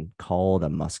even called a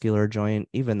muscular joint,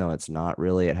 even though it's not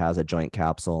really. It has a joint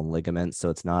capsule and ligaments, so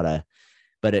it's not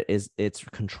but it's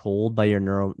controlled by your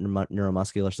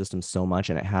neuromuscular system so much,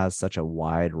 and it has such a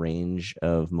wide range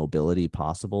of mobility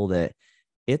possible that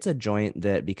it's a joint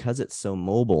that, because it's so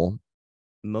mobile,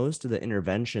 most of the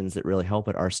interventions that really help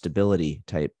it are stability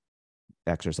type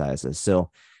exercises.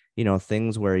 So,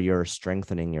 things where you're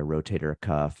strengthening your rotator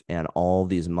cuff and all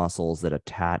these muscles that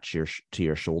attach to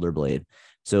your shoulder blade.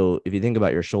 So if you think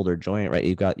about your shoulder joint, right,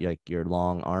 you've got like your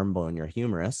long arm bone, your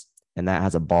humerus, and that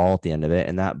has a ball at the end of it.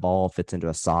 And that ball fits into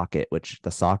a socket, which the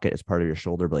socket is part of your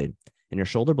shoulder blade. And your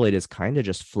shoulder blade is kind of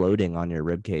just floating on your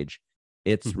rib cage.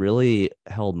 It's really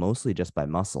held mostly just by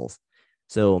muscles.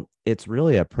 So it's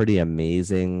really a pretty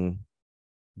amazing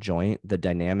joint. The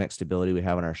dynamic stability we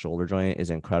have in our shoulder joint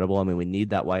is incredible. I mean, we need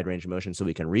that wide range of motion so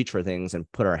we can reach for things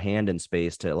and put our hand in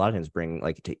space to a lot of times bring,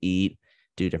 like, to eat,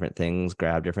 do different things,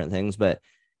 grab different things. But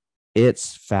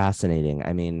it's fascinating.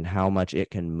 I mean, how much it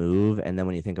can move. And then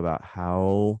when you think about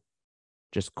how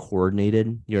just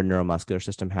coordinated your neuromuscular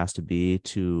system has to be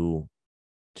to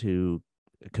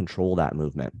control that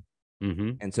movement.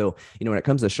 And so, when it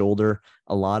comes to shoulder,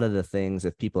 a lot of the things,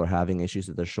 if people are having issues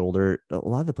with their shoulder, a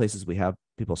lot of the places we have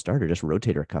people start are just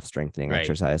rotator cuff strengthening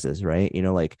exercises, right?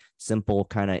 Like simple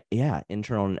kind of,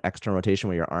 internal and external rotation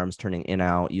where your arms turning in,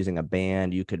 out, using a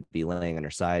band. You could be laying on your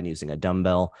side and using a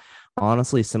dumbbell.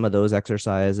 Honestly, some of those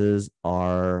exercises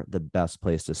are the best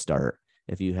place to start.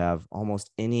 If you have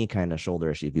almost any kind of shoulder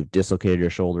issue, if you've dislocated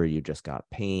your shoulder, you just got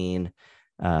pain,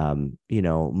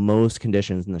 most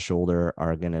conditions in the shoulder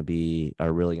are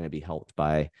really going to be helped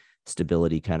by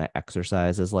stability kind of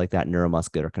exercises like that,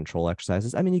 neuromuscular control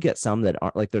exercises. I mean, you get some that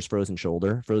aren't, like, there's frozen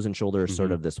shoulder. Frozen shoulder is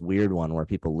sort of this weird one where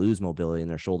people lose mobility in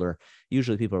their shoulder.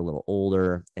 Usually people are a little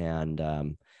older,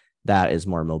 and that is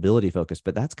more mobility focused,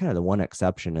 but that's kind of the one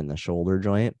exception in the shoulder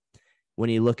joint.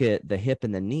 When you look at the hip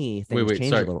and the knee, things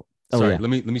change a little. Sorry, let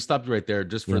me stop you right there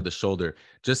just for the shoulder,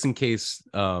 just in case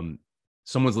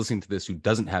someone's listening to this who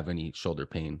doesn't have any shoulder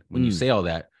pain. When you say all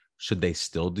that, should they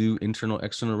still do internal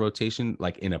external rotation,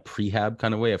 like in a prehab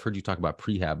kind of way? I've heard you talk about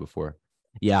prehab before.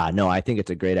 Yeah, no, I think it's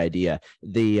a great idea.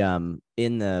 The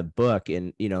in the book,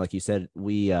 and like you said,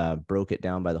 we broke it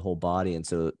down by the whole body, and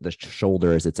so the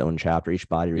shoulder is its own chapter. Each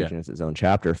body region is its own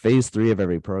chapter. Phase 3 of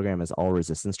every program is all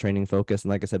resistance training focused, and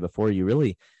like I said before, you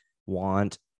really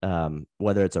want,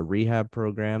 whether it's a rehab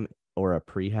program or a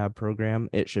prehab program,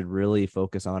 it should really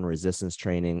focus on resistance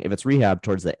training. If it's rehab,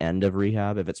 towards the end of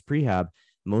rehab. If it's prehab,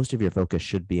 most of your focus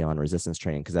should be on resistance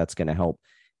training, because that's going to help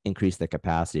increase the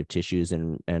capacity of tissues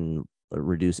and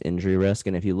reduce injury risk.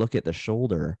 And if you look at the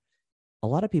shoulder, a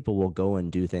lot of people will go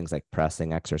and do things like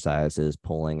pressing exercises,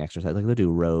 pulling exercise, like they'll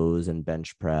do rows and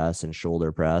bench press and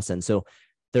shoulder press. And so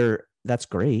that's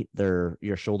great.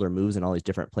 Your shoulder moves in all these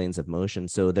different planes of motion.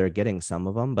 So they're getting some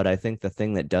of them, but I think the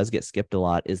thing that does get skipped a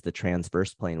lot is the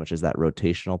transverse plane, which is that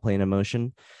rotational plane of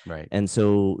motion. Right. And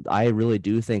so I really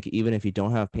do think, even if you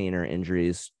don't have pain or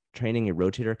injuries, training your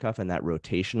rotator cuff and that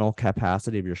rotational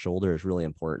capacity of your shoulder is really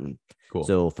important. Cool.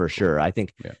 So for sure, I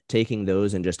think taking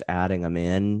those and just adding them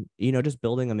in, just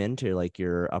building them into like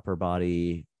your upper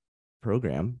body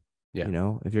program. If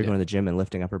you're going to the gym and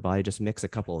lifting upper body, just mix a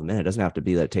couple of minutes. It doesn't have to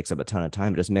be that it takes up a ton of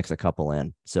time, just mix a couple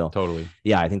in. So totally.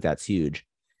 Yeah, I think that's huge.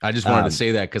 I just wanted to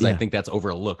say that because I think that's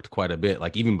overlooked quite a bit.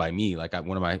 Like even by me, like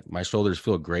one of my shoulders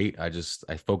feel great. I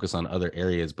focus on other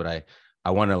areas, but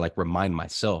I want to like remind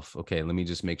myself, okay, let me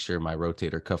just make sure my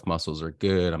rotator cuff muscles are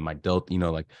good. On my delta,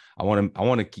 like I want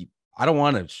to keep. I don't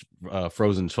want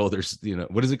frozen shoulders.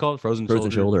 What is it called? Frozen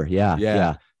shoulder.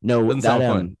 Yeah. No, doesn't sound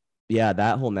fun. Yeah,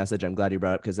 that whole message, I'm glad you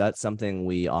brought up, because that's something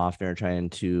we often are trying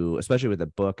to, especially with the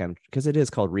book, because it is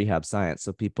called Rehab Science.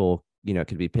 So people, it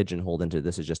could be pigeonholed into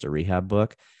this is just a rehab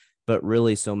book. But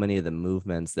really, so many of the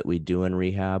movements that we do in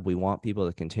rehab, we want people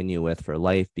to continue with for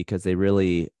life, because they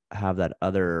really have that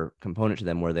other component to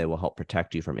them where they will help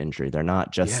protect you from injury. They're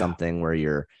not just something where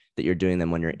you're doing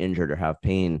them when you're injured or have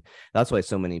pain. That's why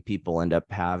so many people end up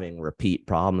having repeat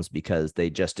problems, because they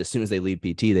just, as soon as they leave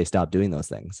PT, they stop doing those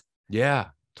things.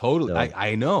 Yeah. Totally. So,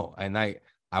 I know. And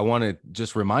I want to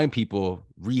just remind people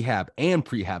rehab and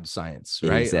prehab science,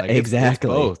 right? Like it's Exactly.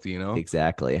 both, you know?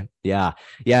 Exactly. Yeah.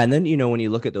 Yeah. And then, when you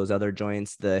look at those other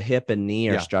joints, the hip and knee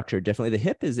are Yeah. structured differently. The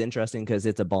hip is interesting because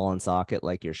it's a ball and socket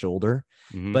like your shoulder,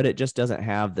 Hmm. but it just doesn't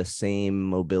have the same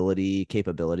mobility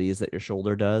capabilities that your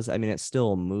shoulder does. I mean, it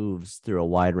still moves through a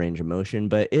wide range of motion,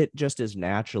 but it just is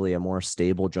naturally a more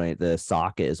stable joint. The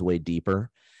socket is way deeper.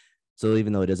 So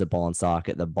even though it is a ball and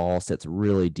socket, the ball sits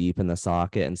really deep in the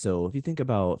socket. And so if you think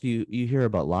about, if you hear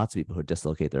about lots of people who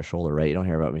dislocate their shoulder, right? You don't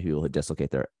hear about many people who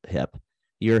dislocate their hip.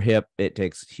 Your hip, it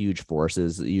takes huge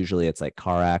forces. Usually it's like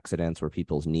car accidents where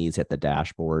people's knees hit the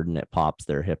dashboard and it pops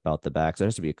their hip out the back. So there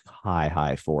has to be a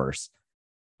high force.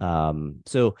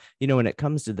 So, when it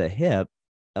comes to the hip,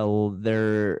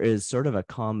 there is sort of a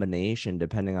combination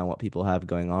depending on what people have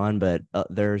going on, but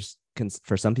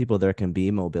for some people, there can be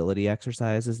mobility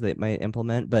exercises they might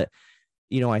implement. But,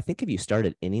 I think if you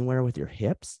started anywhere with your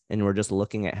hips and we're just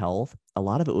looking at health, a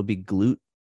lot of it would be glute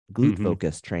Hmm.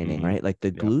 focused training, Hmm. right? Like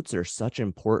the Yeah. glutes are such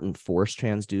important force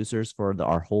transducers for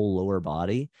our whole lower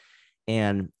body.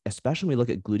 And especially when we look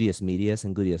at gluteus medius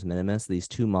and gluteus minimus, these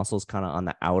two muscles kind of on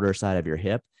the outer side of your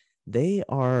hip, they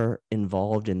are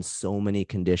involved in so many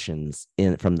conditions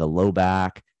from the low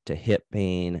back to hip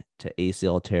pain to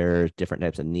ACL tears, different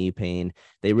types of knee pain.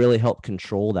 They really help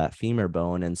control that femur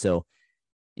bone. And so,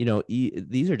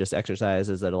 these are just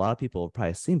exercises that a lot of people have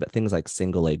probably seen, but things like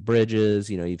single leg bridges,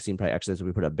 you've seen probably exercises where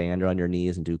we put a band on your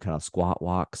knees and do kind of squat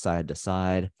walk side to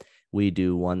side. We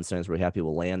do one sentence where we have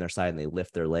people lay on their side and they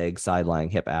lift their leg, side lying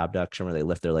hip abduction, where they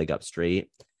lift their leg up straight.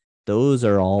 Those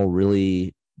are all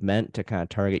really meant to kind of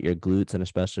target your glutes and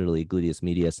especially gluteus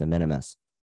medius and minimus.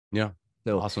 Yeah.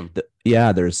 So, Awesome. but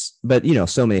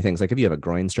so many things. Like if you have a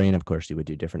groin strain, of course, you would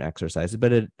do different exercises,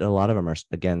 but a lot of them are,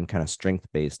 again, kind of strength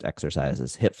based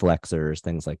exercises, hip flexors,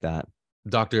 things like that.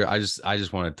 Doctor, I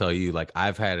just want to tell you, like,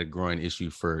 I've had a groin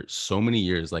issue for so many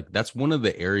years. Like, that's one of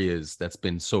the areas that's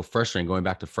been so frustrating, going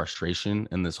back to frustration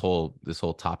and this whole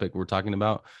topic we're talking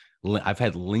about. I've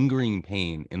had lingering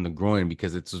pain in the groin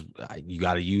because you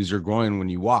got to use your groin when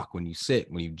you walk, when you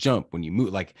sit, when you jump, when you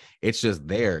move. Like, it's just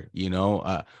there,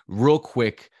 real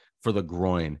quick. For the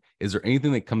groin, is there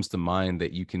anything that comes to mind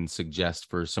that you can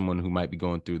suggest for someone who might be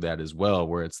going through that as well,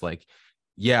 where it's like,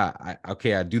 yeah,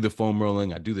 I do the foam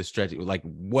rolling, I do the stretching. Like,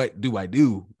 what do I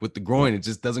do with the Yeah. groin? It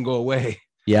just doesn't go away.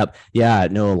 Yep. Yeah.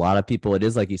 No, a lot of people, it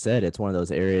is like you said, it's one of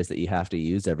those areas that you have to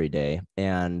use every day.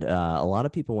 And a lot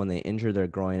of people, when they injure their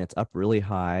groin, it's up really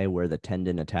high where the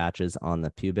tendon attaches on the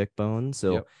pubic bone.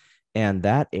 So, Yep. and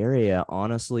that area,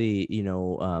 honestly,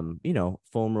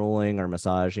 foam rolling or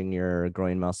massaging your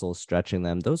groin muscles, stretching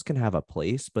them, those can have a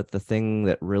place. But the thing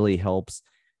that really helps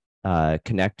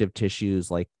connective tissues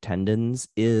like tendons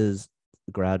is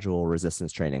gradual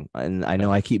resistance training. And I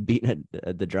know I keep beating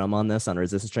the drum on this on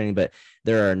resistance training, but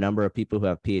there are a number of people who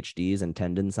have PhDs in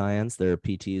tendon science. There are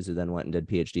PTs who then went and did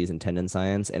PhDs in tendon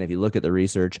science. And if you look at the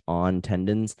research on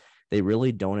tendons, they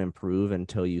really don't improve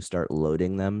until you start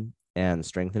loading them and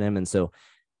strengthen them. And so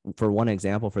for one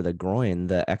example, for the groin,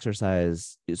 the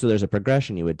exercise, so there's a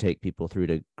progression you would take people through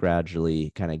to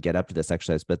gradually kind of get up to this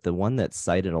exercise. But the one that's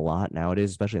cited a lot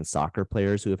nowadays, especially in soccer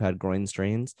players who have had groin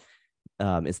strains,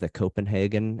 is the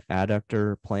Copenhagen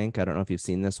adductor plank. I don't know if you've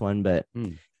seen this one, but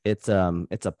Hmm. it's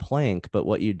a plank. But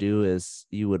what you do is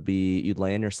you'd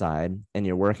lay on your side and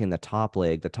you're working the top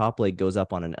leg. The top leg goes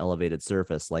up on an elevated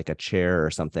surface like a chair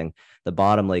or something. The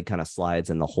bottom leg kind of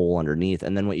slides in the hole underneath.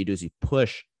 And then what you do is you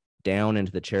push down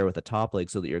into the chair with the top leg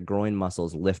so that your groin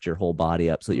muscles lift your whole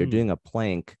body up. So you're doing a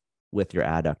plank with your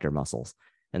adductor muscles.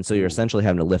 And so you're Ooh. essentially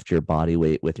having to lift your body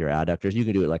weight with your adductors. You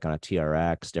can do it like on a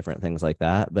TRX, different things like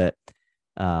that. But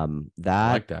I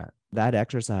that like that. that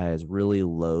exercise really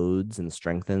loads and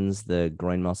strengthens the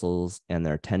groin muscles and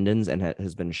their tendons, and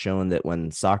has been shown that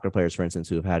when soccer players, for instance,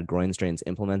 who have had groin strains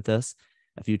implement this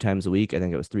a few times a week, I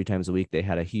think it was 3 times a week, they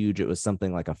had it was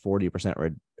something like a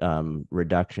 40%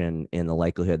 reduction in the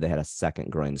likelihood they had a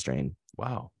second groin strain.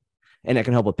 Wow. And it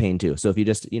can help with pain too. So if you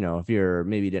just, if you're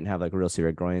maybe you didn't have like a real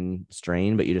severe groin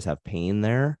strain, but you just have pain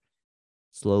there,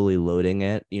 slowly loading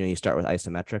it. You start with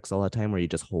isometrics all the time where you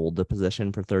just hold the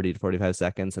position for 30 to 45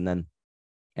 seconds. And then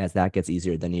as that gets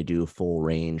easier, then you do full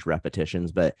range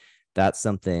repetitions. But that's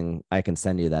something I can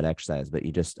send you that exercise, but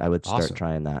I would start Awesome.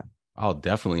 trying that. I'll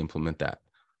definitely implement that.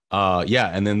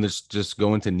 Yeah, and then let's just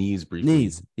go into knees briefly.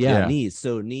 Knees. Yeah, Yeah. knees.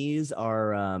 So knees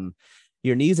are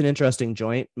your knee's an interesting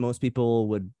joint. Most people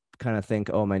would kind of think,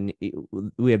 oh,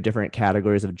 we have different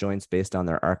categories of joints based on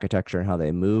their architecture and how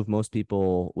they move. Most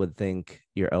people would think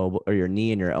your elbow or your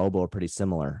knee and your elbow are pretty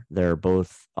similar. They're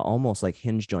both almost like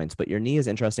hinge joints, but your knee is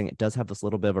interesting. It does have this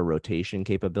little bit of a rotation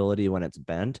capability when it's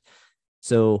bent.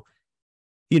 So,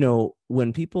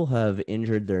 when people have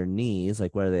injured their knees,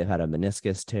 like whether they've had a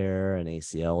meniscus tear, an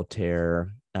ACL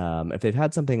tear, if they've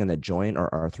had something in the joint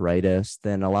or arthritis,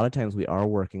 then a lot of times we are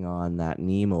working on that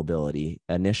knee mobility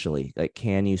initially. Like,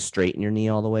 can you straighten your knee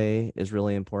all the way is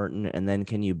really important. And then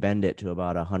can you bend it to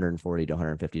about 140 to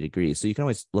 150 degrees? So you can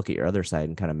always look at your other side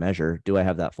and kind of measure, do I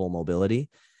have that full mobility?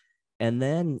 And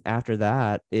then after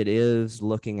that, it is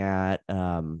looking at,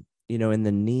 in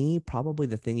the knee, probably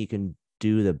the thing you can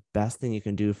do, the best thing you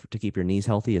can do to keep your knees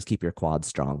healthy is keep your quads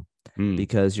strong, Hmm.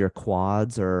 because your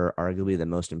quads are arguably the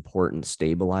most important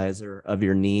stabilizer of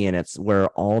your knee. And it's where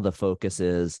all the focus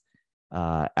is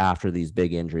after these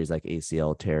big injuries like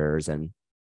ACL tears and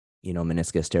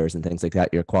meniscus tears and things like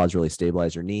that. Your quads really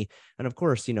stabilize your knee. And of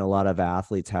course, a lot of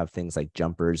athletes have things like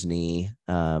jumper's knee,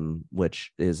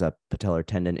 which is a patellar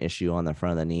tendon issue on the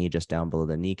front of the knee, just down below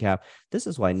the kneecap. This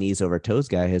is why knees over toes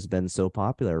guy has been so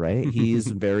popular, right? He's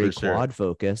very For sure. quad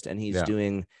focused, and he's Yeah.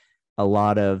 doing a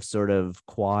lot of sort of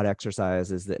quad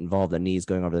exercises that involve the knees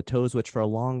going over the toes, which for a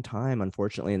long time,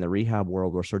 unfortunately, in the rehab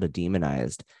world, were sort of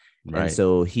demonized. And Right.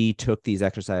 so he took these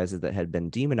exercises that had been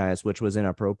demonized, which was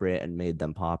inappropriate, and made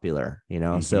them popular.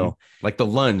 Hmm. So Like the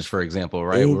lunge, for example,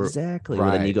 right? We're exactly, where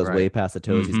the knee right, goes way right. past the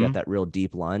toes. He's Hmm. got that real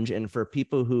deep lunge. And for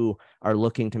people who are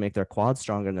looking to make their quads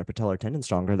stronger and their patellar tendon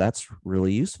stronger, that's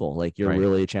really useful. Like, you're Right.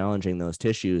 really challenging those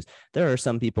tissues. There are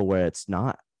some people where it's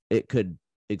not, it could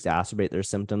exacerbate their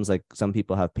symptoms. Like, some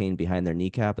people have pain behind their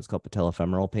kneecap. It's called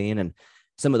patellofemoral pain. And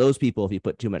some of those people, if you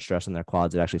put too much stress on their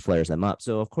quads, it actually flares them up.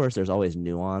 So of course, there's always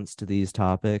nuance to these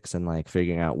topics and like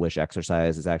figuring out which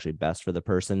exercise is actually best for the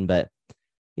person. But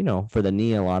for the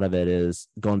knee, a lot of it is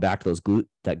going back to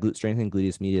that glute strengthening,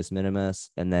 gluteus medius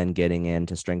minimus, and then getting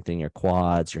into strengthening your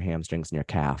quads, your hamstrings, and your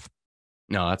calf.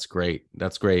 No, that's great.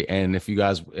 That's great. And if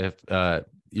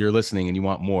you're listening and you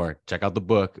want more, check out the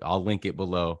book. I'll link it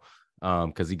below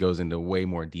because he goes into way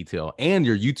more detail. And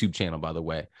your YouTube channel, by the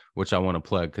way, which I want to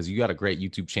plug because you got a great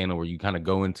YouTube channel where you kind of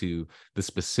go into the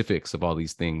specifics of all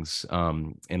these things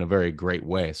in a very great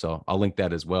way. So I'll link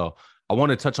that as well. I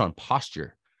want to touch on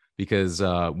posture because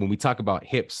when we talk about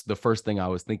hips, the first thing I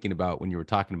was thinking about when you were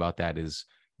talking about that is,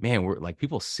 man, we're like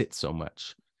people sit so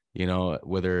much,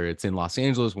 whether it's in Los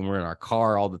Angeles when we're in our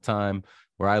car all the time,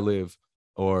 where I live,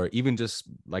 or even just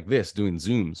like this doing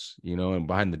Zooms, and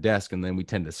behind the desk. And then we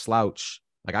tend to slouch.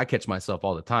 Like I catch myself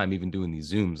all the time, even doing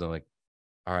these Zooms. I'm like,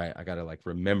 all right, I got to like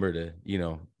remember to,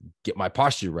 get my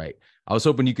posture right. I was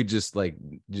hoping you could just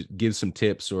give some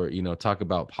tips or, talk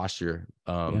about posture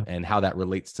Yeah. and how that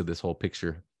relates to this whole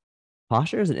picture.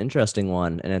 Posture is an interesting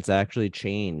one, and it's actually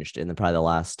changed in probably the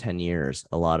last 10 years,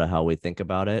 a lot of how we think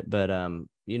about it. But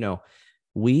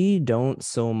we don't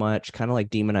so much, kind of like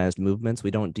demonized movements,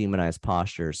 we don't demonize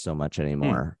postures so much Hmm.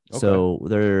 anymore. Okay. So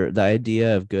the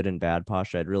idea of good and bad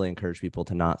posture, I'd really encourage people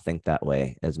to not think that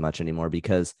way as much anymore,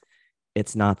 because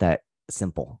it's not that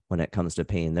simple when it comes to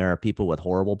pain. There are people with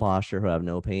horrible posture who have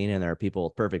no pain, and there are people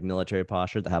with perfect military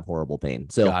posture that have horrible pain.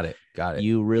 So Got it. Got it.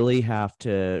 you really have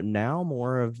to, now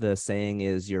more of the saying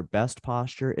is your best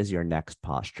posture is your next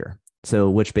posture.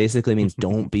 So, which basically means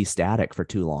don't be static for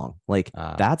too long. Like,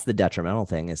 Ah, that's the detrimental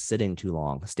thing, is sitting too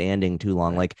long, standing too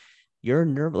long. right. Like, your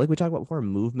nerve, like we talked about before,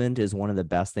 movement is one of the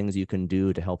best things you can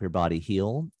do to help your body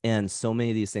heal. And so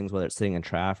many of these things, whether it's sitting in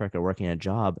traffic or working a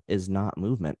job, is not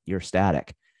movement. You're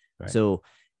static. Right. So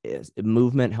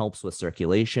movement helps with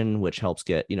circulation, which helps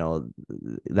get,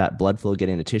 that blood flow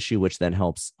getting to tissue, which then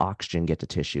helps oxygen get to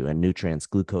tissue and nutrients,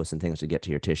 glucose and things to get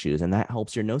to your tissues. And that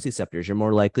helps your nociceptors. You're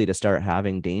more likely to start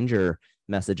having danger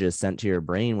messages sent to your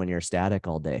brain when you're static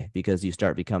all day, because you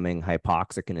start becoming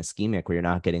hypoxic and ischemic, where you're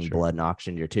not getting Sure. blood and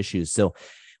oxygen to your tissues. So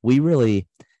we really,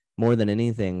 more than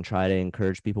anything, try to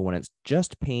encourage people, when it's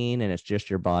just pain and it's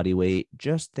just your body weight,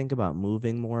 just think about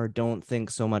moving more. Don't think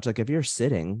so much. Like, if you're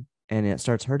sitting and it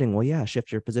starts hurting, well, yeah,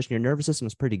 shift your position. Your nervous system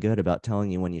is pretty good about telling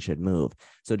you when you should move.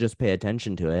 So just pay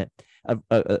attention to it.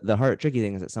 The hard, tricky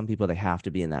thing is that some people, they have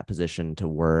to be in that position to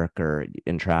work or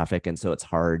in traffic. And so it's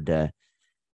hard to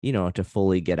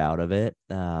fully get out of it.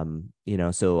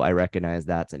 So I recognize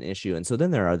that's an issue. And so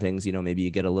then there are things, maybe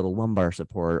you get a little lumbar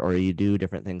support, or you do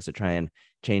different things to try and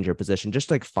change your position.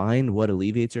 Just like find what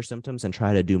alleviates your symptoms and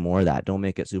try to do more of that. Don't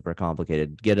make it super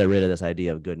complicated. Get rid of this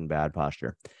idea of good and bad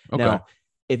posture. Okay. Now,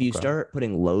 if you Okay. start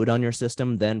putting load on your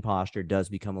system, then posture does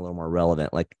become a little more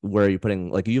relevant. Like, where you're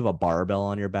putting, like, you have a barbell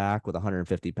on your back with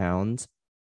 150 pounds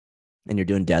and you're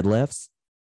doing deadlifts,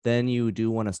 then you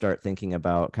do want to start thinking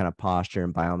about kind of posture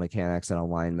and biomechanics and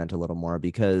alignment a little more,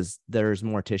 because there's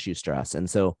more tissue stress. And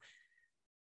so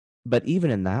but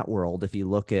even in that world, if you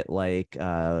look at like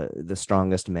the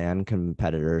strongest man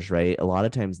competitors, right, a lot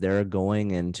of times they're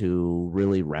going into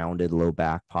really rounded low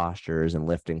back postures and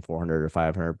lifting 400 or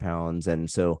 500 pounds. And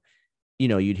so,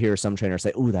 you'd hear some trainers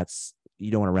say, oh, you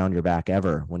don't want to round your back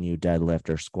ever when you deadlift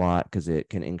or squat because it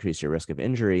can increase your risk of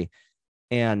injury.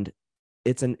 And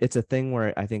it's a thing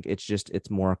where I think it's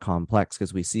more complex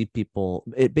because we see people,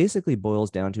 it basically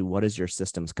boils down to what is your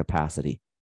system's capacity.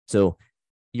 So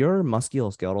your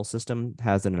musculoskeletal system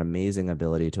has an amazing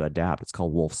ability to adapt. It's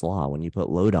called Wolff's Law. When you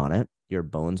put load on it, your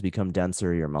bones become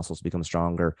denser, your muscles become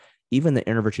stronger. Even the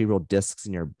intervertebral discs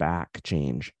in your back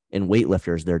change. In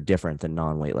weightlifters, they're different than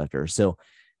non-weightlifters. So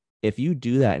if you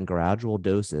do that in gradual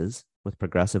doses with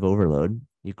progressive overload,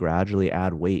 you gradually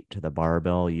add weight to the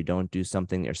barbell. You don't do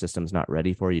something your system's not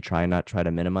ready for. You try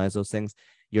to minimize those things.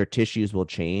 Your tissues will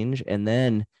change. And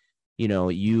then,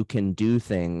 you can do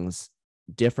things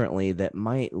differently that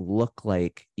might look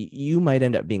like you might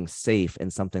end up being safe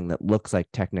in something that looks like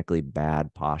technically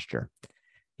bad posture.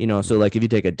 So like if you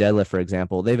take a deadlift, for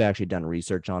example, they've actually done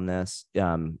research on this.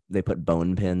 They put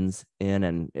bone pins in,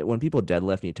 and when people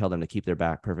deadlift and you tell them to keep their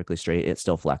back perfectly straight, it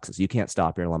still flexes. You can't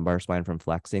stop your lumbar spine from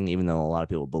flexing, even though a lot of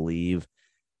people believe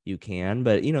you can.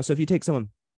 But, so if you take someone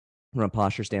from a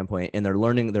posture standpoint and they're a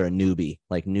newbie,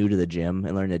 like new to the gym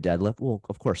and learning to deadlift, well,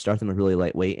 of course, start them with really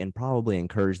lightweight and probably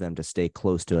encourage them to stay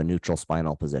close to a neutral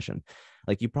spinal position.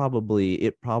 Like it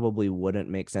probably wouldn't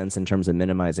make sense in terms of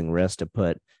minimizing risk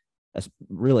to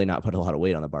really not put a lot of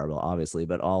weight on the barbell, obviously,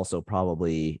 but also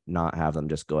probably not have them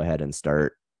just go ahead and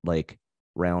start like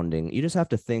rounding. You just have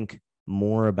to think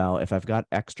more about, if I've got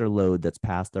extra load that's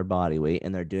past their body weight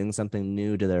and they're doing something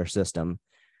new to their system,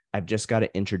 I've just got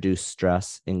to introduce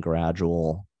stress in a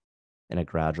gradual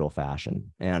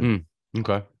fashion. And,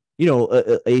 Okay.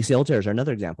 ACL tears are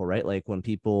another example, right? Like when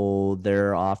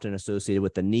they're often associated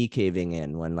with the knee caving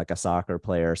in when like a soccer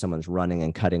player, someone's running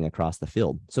and cutting across the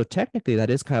field. So technically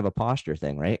that is kind of a posture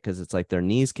thing, right? Because it's like their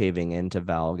knees caving into a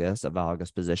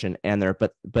valgus position, and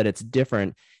but it's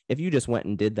different. If you just went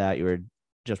and did that, you were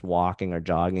just walking or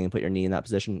jogging and put your knee in that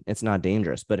position, it's not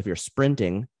dangerous. But if you're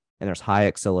sprinting and there's high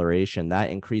acceleration,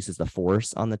 that increases the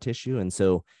force on the tissue. And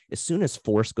so as soon as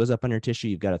force goes up on your tissue,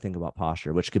 you've got to think about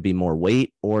posture, which could be more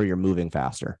weight or you're moving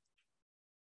faster.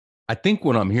 I think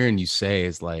what I'm hearing you say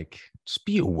is like, just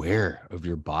be aware of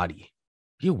your body.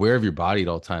 Be aware of your body at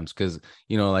all times. Cause,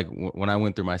 like when I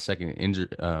went through my second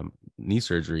knee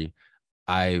surgery,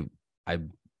 I, I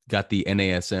got the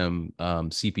NASM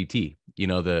CPT,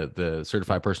 the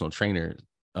certified personal trainer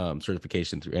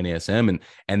certification through NASM.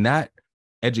 And that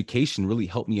education really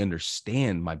helped me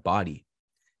understand my body.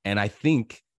 And I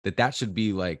think that should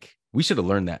be like, we should have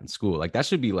learned that in school. Like that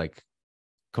should be like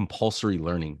compulsory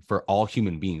learning for all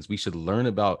human beings. We should learn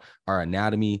about our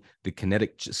anatomy,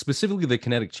 specifically the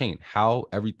kinetic chain, how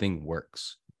everything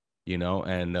works,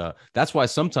 and that's why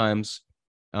sometimes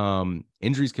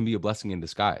injuries can be a blessing in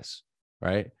disguise,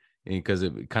 right? Because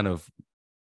it kind of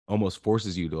almost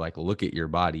forces you to like look at your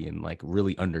body and like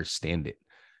really understand it,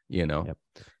 Yep.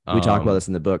 We talk about this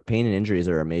in the book. Pain and injuries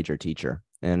are a major teacher.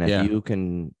 And if you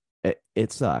can,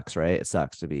 it sucks, right? It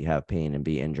sucks to have pain and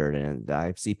be injured. And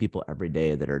I see people every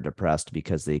day that are depressed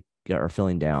because they are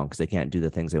feeling down because they can't do the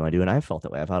things they want to do. And I felt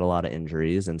that way. I've had a lot of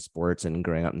injuries in sports and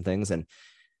growing up and things. And,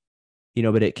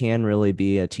 but it can really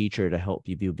be a teacher to help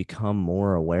you become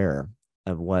more aware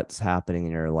of what's happening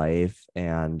in your life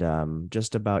and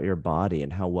just about your body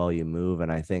and how well you move.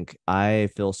 And I think I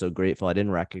feel so grateful. I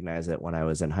didn't recognize it when I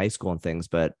was in high school and things,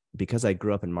 but because I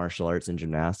grew up in martial arts and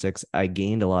gymnastics, I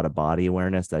gained a lot of body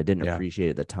awareness that I didn't appreciate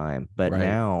at the time. But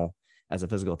now, as a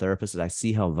physical therapist, I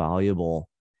see how valuable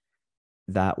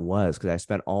that was, because I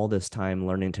spent all this time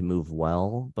learning to move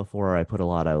well before I put a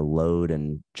lot of load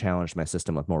and challenged my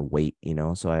system with more weight,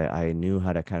 so I knew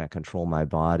how to kind of control my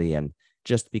body, and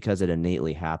just because it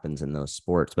innately happens in those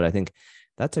sports. But I think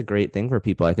that's a great thing for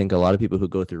people. I think a lot of people who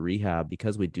go through rehab,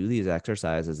 because we do these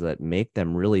exercises that make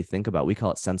them really think about, we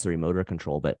call it sensory motor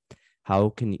control, but how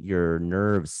can your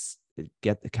nerves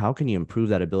how can you improve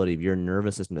that ability of your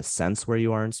nervous system to sense where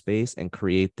you are in space and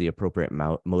create the appropriate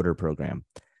motor program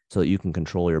so that you can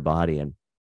control your body? And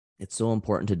it's so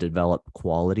important to develop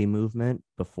quality movement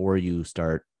before you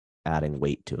start adding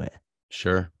weight to it.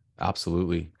 Sure.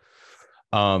 Absolutely.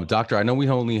 Doctor, I know we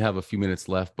only have a few minutes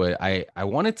left, but I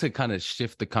wanted to kind of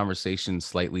shift the conversation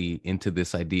slightly into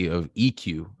this idea of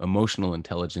EQ, emotional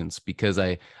intelligence, because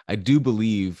I do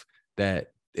believe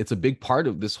that it's a big part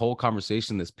of this whole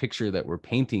conversation, this picture that we're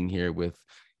painting here with,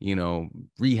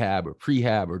 rehab or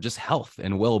prehab or just health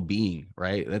and well-being,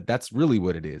 right? That's really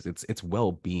what it is. It's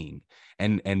well-being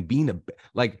and being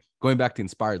like going back to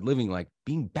inspired living, like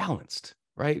being balanced,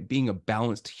 right? Being a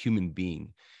balanced human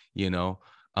being, you know?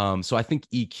 So I think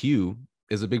EQ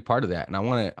is a big part of that. And I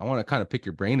want to kind of pick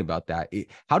your brain about that.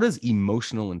 How does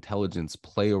emotional intelligence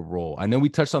play a role? I know we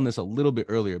touched on this a little bit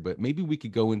earlier, but maybe we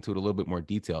could go into it a little bit more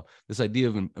detail. This idea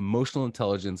of emotional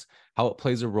intelligence, how it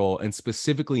plays a role, and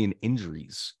specifically in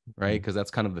injuries, right? Because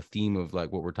that's kind of the theme of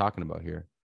like what we're talking about here.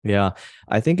 Yeah,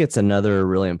 I think it's another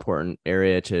really important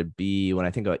area to be when I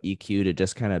think about EQ, to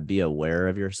just kind of be aware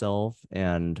of yourself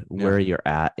and Yeah. where you're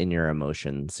at in your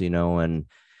emotions, and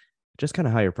just kind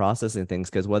of how you're processing things.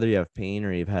 Because whether you have pain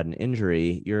or you've had an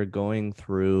injury, you're going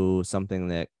through something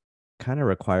that kind of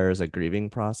requires a grieving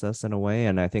process in a way.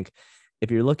 And I think if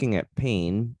you're looking at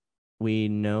pain, we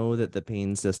know that the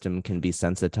pain system can be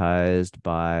sensitized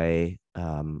by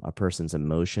a person's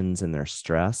emotions and their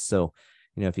stress. So,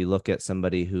 if you look at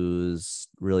somebody who's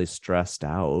really stressed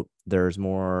out, their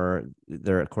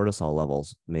cortisol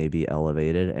levels may be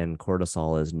elevated, and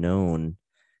cortisol is known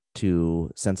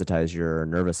to sensitize your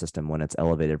nervous system when it's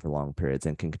elevated for long periods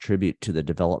and can contribute to the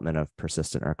development of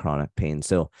persistent or chronic pain.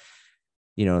 So,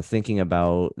 thinking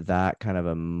about that kind of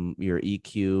your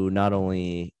EQ, not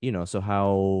only, so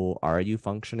how are you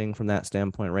functioning from that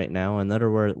standpoint right now? And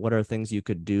what are things you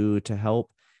could do to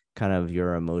help kind of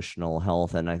your emotional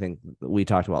health? And I think we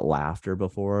talked about laughter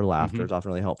before. Laughter is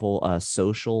often really helpful.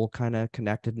 Social kind of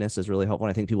connectedness is really helpful.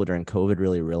 And I think people during COVID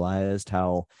really realized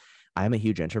how I'm a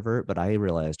huge introvert, but I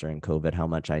realized during COVID how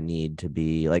much I need to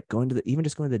be like even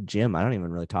just going to the gym. I don't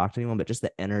even really talk to anyone, but just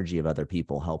the energy of other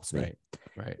people helps me. Right.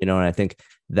 Right. And I think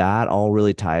that all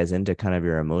really ties into kind of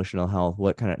your emotional health,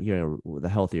 what kind of, the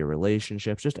health of your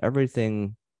relationships, just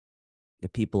everything, the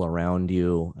people around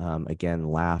you, again,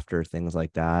 laughter, things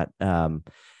like that. And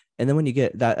then when you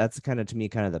get that's kind of, to me,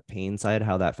 kind of the pain side,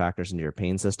 how that factors into your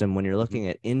pain system. When you're looking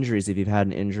at injuries, if you've had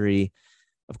an injury,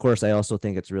 of course, I also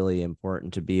think it's really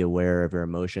important to be aware of your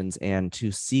emotions and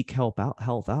to seek help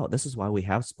out. This is why we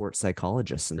have sports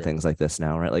psychologists and Sure. things like this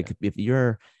now, right? Like if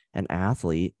you're an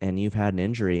athlete and you've had an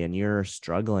injury and you're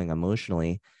struggling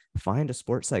emotionally, find a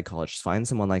sports psychologist, find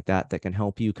someone like that that can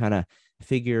help you kind of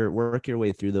work your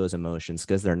way through those emotions,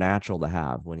 because they're natural to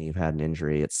have when you've had an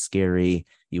injury. It's scary.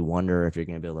 You wonder if you're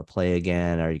going to be able to play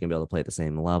again. Are you going to be able to play at the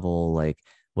same level? Like,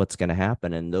 what's going to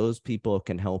happen? And those people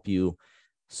can help you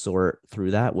sort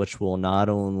through that, which will not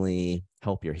only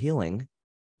help your healing,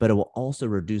 but it will also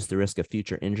reduce the risk of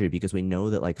future injury, because we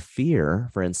know that, like, fear,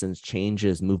 for instance,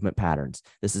 changes movement patterns.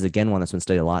 This is, again, one that's been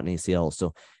studied a lot in ACL.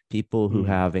 So people who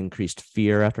have increased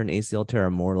fear after an ACL tear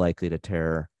are more likely to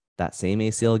tear that same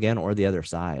ACL again, or the other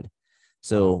side.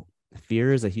 So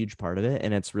fear is a huge part of it,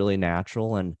 and it's really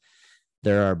natural. And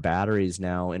there are batteries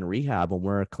now in rehab when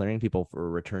we're clearing people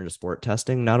for return to sport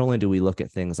testing. Not only do we look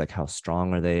at things like how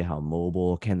strong are they, how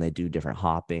mobile, can they do different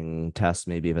hopping tests,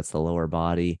 maybe if it's the lower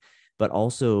body, but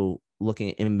also looking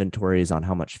at inventories on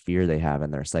how much fear they have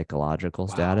and their psychological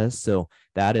status. So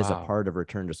that is a part of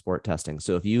return to sport testing.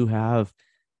 So if you have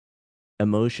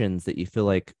emotions that you feel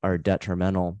like are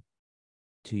detrimental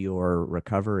to your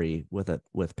recovery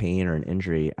with pain or an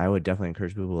injury, I would definitely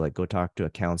encourage people, like, go talk to a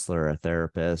counselor, a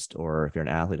therapist, or if you're an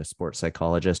athlete, a sports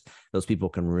psychologist. Those people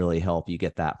can really help you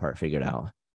get that part figured out.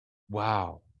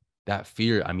 Wow. That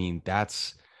fear. I mean,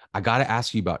 I got to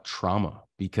ask you about trauma,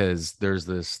 because there's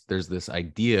this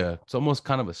idea. It's almost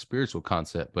kind of a spiritual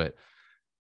concept, but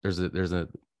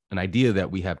an idea that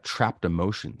we have trapped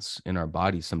emotions in our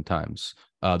bodies sometimes.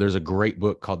 There's a great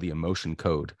book called The Emotion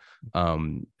Code,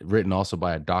 written also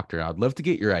by a doctor. I'd love to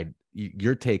get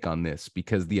your take on this,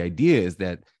 because the idea is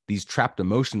that these trapped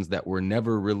emotions that were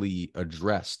never really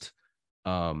addressed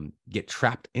get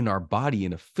trapped in our body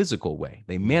in a physical way.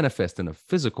 They manifest in a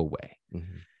physical way.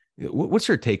 What's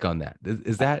your take on that?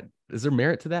 Is there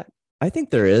merit to that? I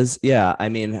think there is. Yeah. I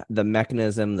mean, the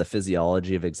mechanism, the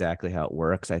physiology of exactly how it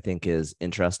works, I think is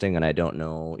interesting. And I don't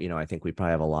know, I think we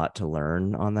probably have a lot to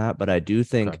learn on that. But I do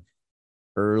think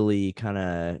early kind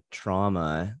of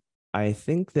trauma, I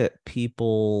think that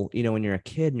people, when you're a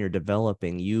kid and you're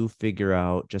developing, you figure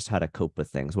out just how to cope with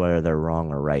things, whether they're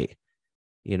wrong or right.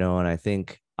 And I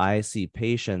think I see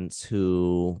patients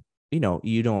who,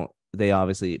 they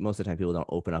obviously, most of the time, people don't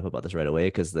open up about this right away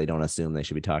because they don't assume they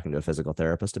should be talking to a physical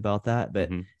therapist about that. But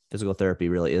physical therapy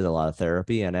really is a lot of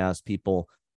therapy. And as people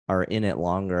are in it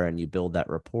longer and you build that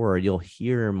rapport, you'll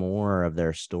hear more of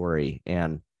their story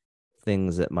and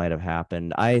things that might have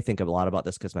happened. I think a lot about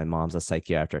this because my mom's a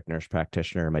psychiatric nurse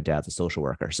practitioner and my dad's a social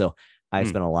worker. So I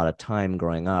spent a lot of time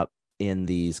growing up in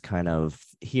these kind of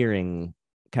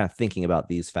thinking about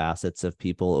these facets of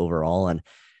people overall. And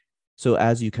So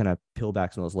as you kind of peel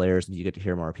back some of those layers and you get to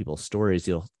hear more people's stories,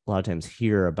 you'll a lot of times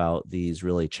hear about these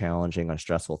really challenging or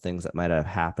stressful things that might have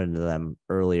happened to them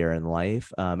earlier in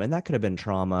life. And that could have been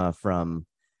trauma from,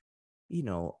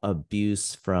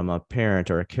 abuse from a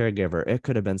parent or a caregiver. It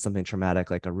could have been something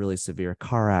traumatic like a really severe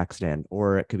car accident,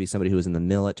 or it could be somebody who was in the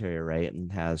military, right,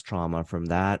 and has trauma from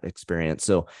that experience.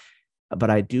 So, but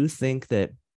I do think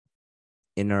that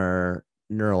in our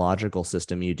neurological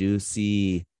system, you do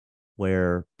see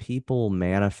where people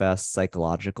manifest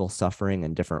psychological suffering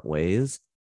in different ways.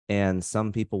 And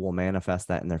some people will manifest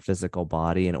that in their physical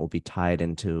body, and it will be tied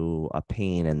into a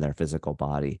pain in their physical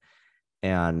body.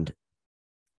 And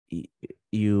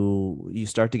you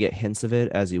start to get hints of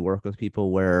it as you work with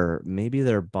people where maybe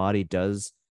their body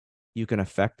does, you can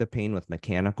affect the pain with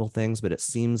mechanical things, but it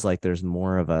seems like there's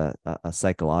more of a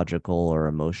psychological or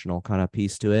emotional kind of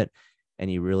piece to it.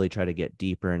 And you really try to get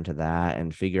deeper into that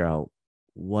and figure out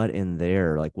what in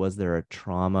there, like, was there a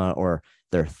trauma, or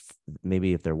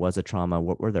maybe if there was a trauma,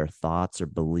 what were their thoughts or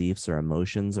beliefs or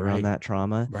emotions around Right. that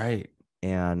trauma? Right.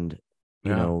 And,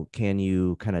 Yeah. can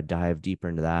you kind of dive deeper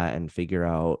into that and figure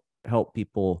out, help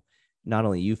people, not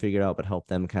only you figure it out, but help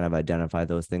them kind of identify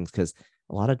those things? Because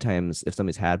a lot of times, if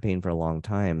somebody's had pain for a long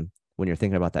time, when you're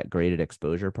thinking about that graded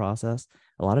exposure process,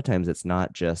 a lot of times it's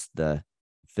not just the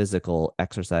physical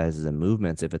exercises and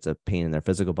movements. If it's a pain in their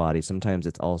physical body, sometimes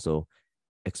it's also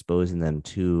exposing them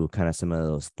to kind of some of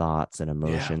those thoughts and Yeah.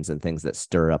 emotions and things that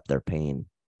stir up their pain.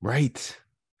 Right.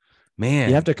 You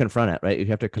have Man, to confront it, right? You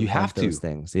have to you have confront those to.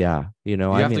 things. Yeah. You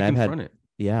I have mean, to confront it.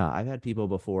 I've had people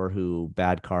before who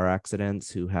bad car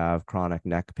accidents, who have chronic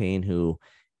neck pain, who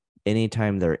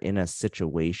anytime they're in a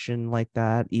situation like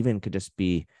that, even could just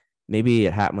be, maybe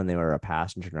it happened when they were a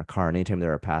passenger in a car. And anytime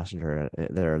they're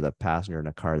the passenger in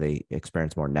a car, they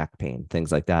experience more neck pain,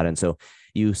 things like that. And so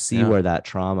you see Yeah. where that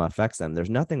trauma affects them. There's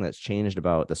nothing that's changed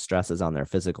about the stresses on their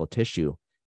physical tissue,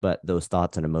 but those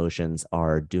thoughts and emotions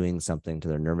are doing something to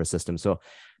their nervous system. So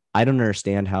I don't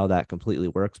understand how that completely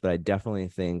works, but I definitely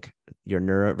think we've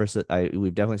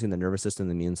definitely seen the nervous system,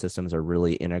 the immune systems are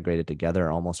really integrated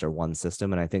together, almost are one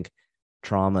system. And I think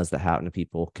traumas that happen to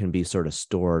people can be sort of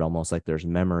stored almost like there's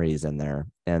memories in there,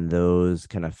 and those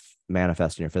kind of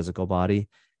manifest in your physical body.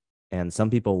 And some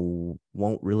people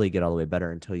won't really get all the way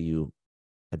better until you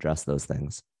address those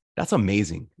things. That's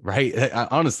amazing, right?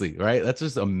 Honestly, right? That's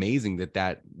just amazing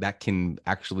that can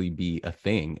actually be a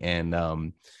thing.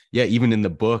 And yeah, even in the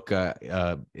book,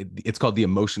 it's called The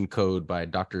Emotion Code by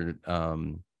Dr.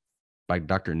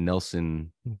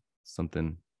 Nelson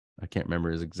something. I can't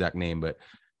remember his exact name, but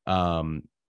um,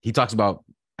 he talks about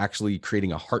actually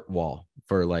creating a heart wall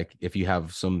for, like, if you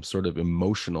have some sort of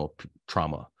emotional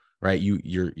trauma, right?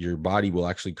 Your body will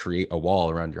actually create a wall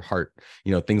around your heart,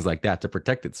 things like that, to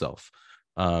protect itself.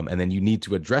 And then you need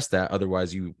to address that.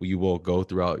 Otherwise, you will go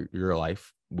throughout your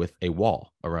life with a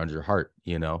wall around your heart.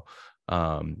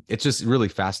 It's just really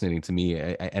fascinating to me.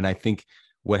 And I think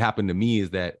what happened to me is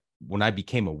that when I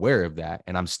became aware of that,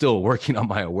 and I'm still working on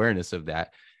my awareness of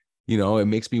that, it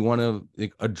makes me want to,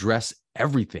 like, address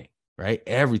everything, right?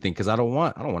 Everything. Cause I don't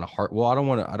want a heart wall. I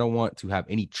don't want to have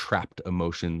any trapped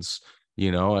emotions,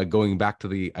 going back to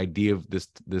the idea of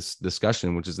this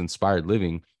discussion, which is inspired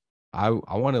living. I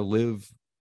want to live,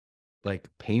 like,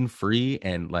 pain free,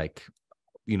 and, like,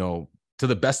 you know to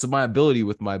the best of my ability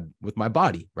with my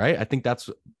body, right? I think that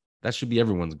should be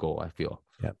everyone's goal, I feel.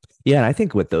 Yeah. Yeah. And I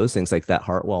think with those things like that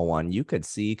Hartwell one, you could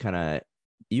see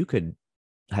you could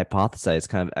hypothesize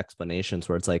kind of explanations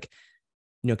where it's like,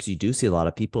 because you do see a lot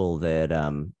of people that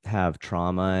have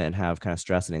trauma and have kind of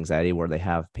stress and anxiety where they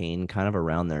have pain kind of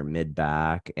around their mid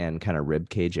back and kind of rib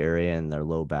cage area and their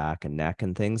low back and neck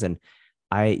and things. And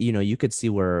you could see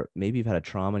where maybe you've had a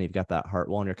trauma and you've got that heart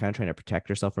wall and you're kind of trying to protect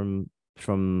yourself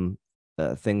from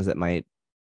things that might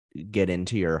get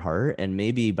into your heart. And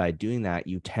maybe by doing that,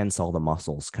 you tense all the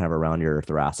muscles kind of around your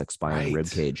thoracic spine and rib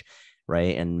Right. cage,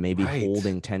 right? And maybe Right.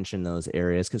 holding tension in those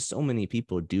areas, because so many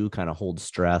people do kind of hold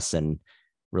stress and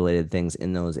related things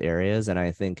in those areas. And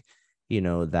I think,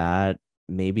 that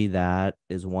maybe that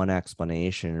is one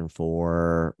explanation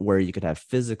for where you could have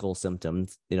physical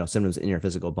symptoms, symptoms in your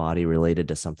physical body related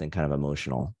to something kind of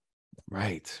emotional.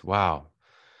 Right. Wow.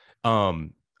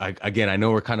 Again, I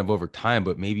know we're kind of over time,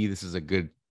 but maybe this is a good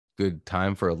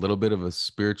time for a little bit of a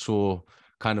spiritual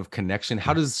kind of connection.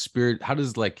 How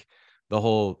does, like, the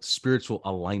whole spiritual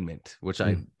alignment, which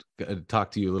I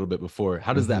talked to you a little bit before,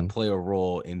 how does that Mm-hmm. play a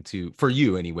role into, for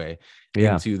you anyway,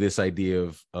 Yeah. into this idea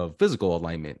of physical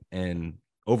alignment and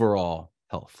overall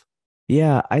health?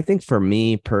 Yeah, I think for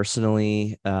me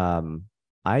personally,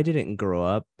 I didn't grow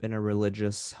up in a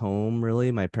religious home,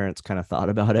 really. My parents kind of thought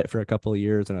about it for a couple of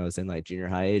years when I was in like junior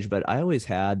high age, but I always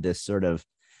had this sort of,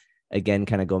 again,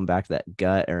 kind of going back to that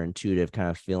gut or intuitive kind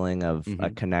of feeling of a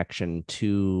Hmm. connection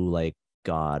to like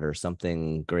God or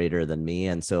something greater than me.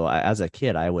 And so as a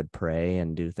kid, I would pray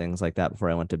and do things like that before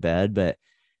I went to bed. But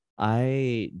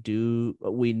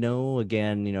we know,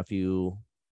 again, if you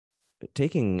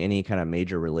taking any kind of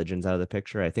major religions out of the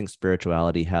picture, I think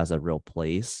spirituality has a real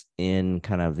place in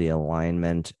kind of the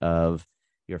alignment of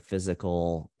your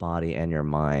physical body and your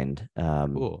mind.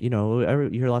 Cool. You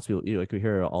hear lots of people, like we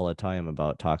hear all the time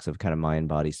about talks of kind of mind,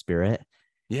 body, spirit.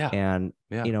 Yeah. And,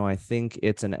 Yeah. I think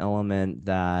it's an element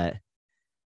that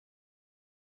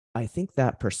I think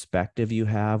that perspective you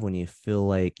have when you feel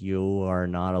like you are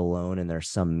not alone and there's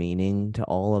some meaning to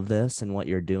all of this and what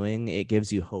you're doing, it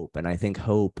gives you hope. And I think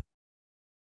hope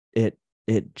it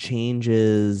it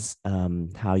changes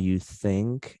how you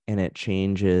think, and it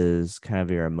changes kind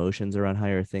of your emotions around how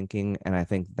you're thinking, and I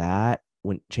think that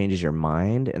when changes your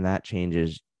mind and that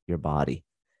changes your body,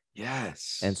 and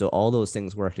Yes. so all those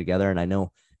things work together. And I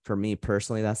know for me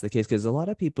personally that's the case, because a lot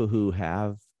of people who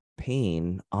have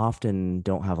pain often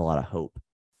don't have a lot of hope.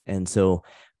 And so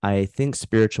I think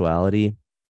spirituality,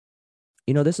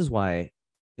 this is why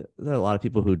there are a lot of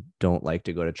people who don't like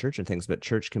to go to church and things, but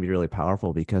church can be really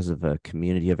powerful because of a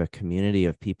community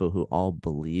of people who all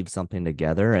believe something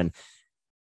together. And,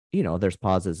 there's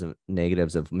positives and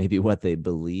negatives of maybe what they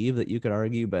believe that you could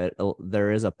argue, but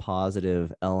there is a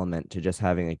positive element to just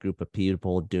having a group of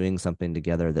people doing something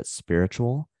together that's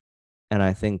spiritual. And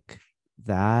I think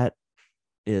that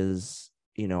is,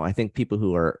 I think people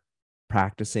who are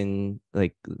practicing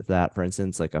like that, for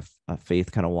instance, like a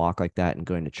faith kind of walk like that and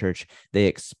going to church, they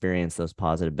experience those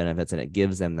positive benefits, and it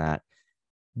gives them that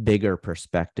bigger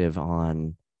perspective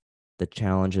on the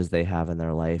challenges they have in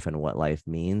their life and what life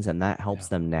means. And that Yeah. helps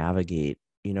them navigate.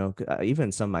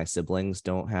 Even some of my siblings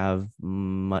don't have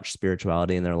much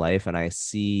spirituality in their life. And I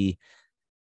see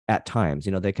at times,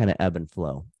 they kind of ebb and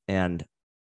flow. And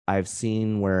I've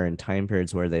seen where in time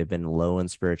periods where they've been low in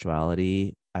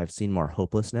spirituality, I've seen more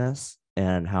hopelessness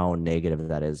and how negative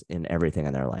that is in everything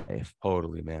in their life.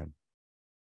 Totally, man.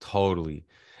 Totally.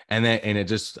 And I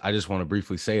just want to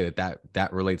briefly say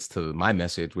that relates to my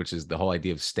message, which is the whole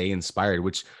idea of stay inspired,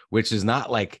 which is not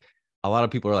like a lot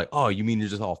of people are like, oh, you mean you're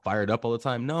just all fired up all the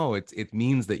time? No, it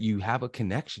means that you have a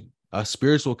connection, a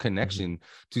spiritual Mhm. connection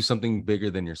to something bigger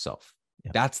than yourself.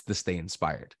 Yep. That's the stay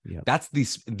inspired. Yep. That's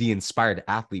the inspired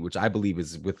athlete, which I believe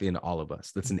is within all of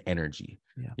us. That's an energy,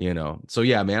 Yeah. So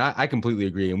yeah, man, I completely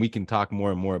agree. And we can talk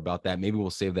more and more about that. Maybe we'll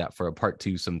save that for a part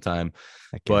 2 sometime.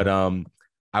 Heck But yeah.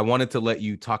 I wanted to let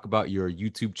you talk about your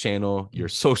YouTube channel, your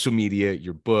social media,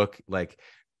 your book. Like,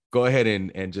 go ahead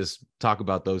and just talk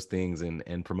about those things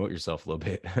and promote yourself a little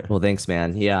bit. Well, thanks,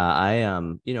 man. Yeah, I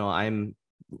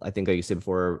think like you said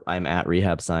before, I'm at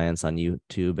Rehab Science on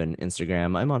YouTube and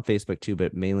Instagram. I'm on Facebook too,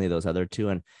 but mainly those other two.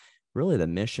 And really the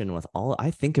mission with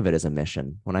I think of it as a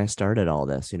mission. When I started all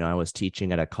this, I was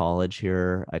teaching at a college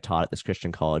here. I taught at this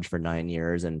Christian college for 9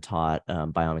 years and taught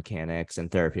biomechanics and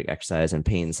therapeutic exercise and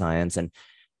pain science. And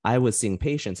I was seeing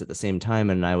patients at the same time,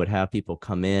 and I would have people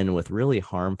come in with really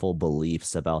harmful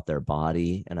beliefs about their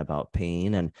body and about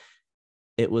pain. And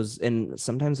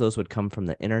sometimes those would come from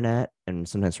the internet, and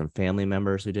sometimes from family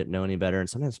members who didn't know any better, and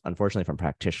sometimes unfortunately from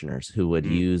practitioners who would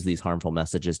Mm, use these harmful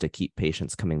messages to keep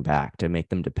patients coming back, to make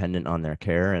them dependent on their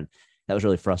care. And that was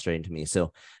really frustrating to me.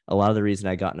 So a lot of the reason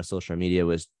I got into social media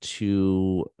was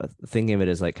to thinking of it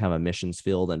as like kind of a missions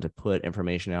field, and to put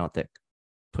information out that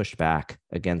pushed back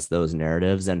against those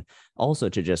narratives, and also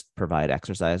to just provide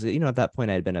exercise. At that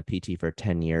point I had been a PT for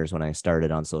 10 years when I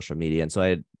started on social media, and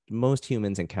so most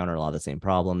humans encounter a lot of the same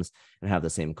problems and have the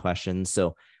same questions.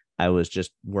 So I was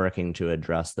just working to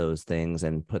address those things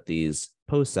and put these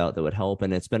posts out that would help.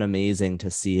 And it's been amazing to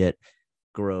see it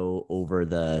grow over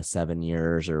the 7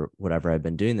 years or whatever I've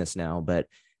been doing this now. But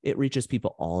it reaches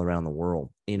people all around the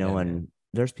world, yeah, man. and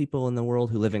there's people in the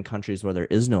world who live in countries where there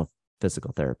is no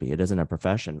physical therapy. It isn't a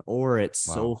profession, or it's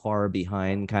so Wow. far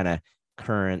behind kind of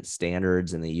current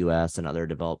standards in the US and other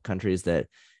developed countries that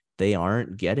they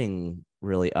aren't getting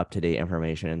really up to date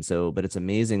information. And so, but it's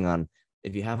amazing on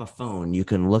if you have a phone, you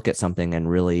can look at something and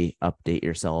really update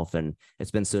yourself. And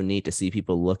it's been so neat to see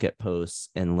people look at posts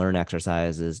and learn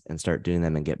exercises and start doing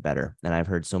them and get better. And I've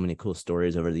heard so many cool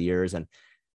stories over the years. And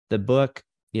the book,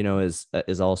 is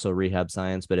also Rehab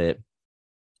Science, but it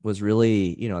was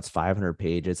really, it's 500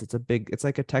 pages. It's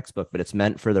like a textbook, but it's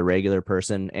meant for the regular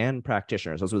person and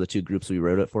practitioners. Those were the two groups we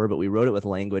wrote it for, but we wrote it with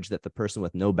language that the person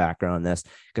with no background in this,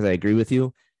 because I agree with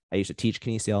you. I used to teach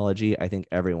kinesiology. I think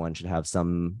everyone should have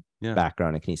some Yeah.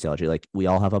 background in kinesiology. Like, we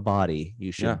all have a body.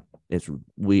 You should, Yeah.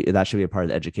 That should be a part of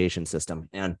the education system.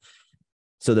 And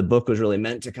so the book was really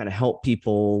meant to kind of help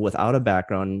people without a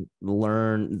background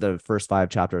learn. The first 5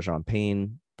 chapters are on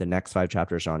pain. The next 5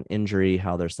 chapters are on injury,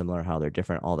 how they're similar, how they're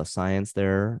different, all the science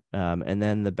there. And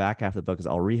then the back half of the book is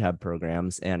all rehab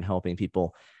programs and helping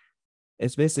people.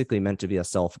 It's basically meant to be a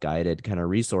self-guided kind of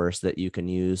resource that you can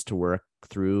use to work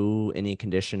through any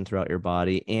condition throughout your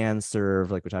body and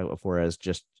serve, like we talked about before, as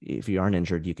just, if you aren't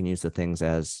injured, you can use the things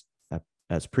as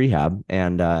prehab.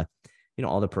 And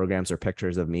all the programs are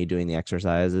pictures of me doing the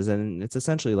exercises, and it's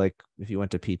essentially like if you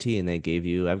went to PT and they gave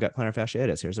you, I've got plantar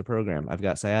fasciitis, here's a program. I've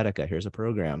got sciatica, here's a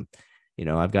program.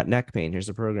 I've got neck pain, here's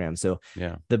a program. So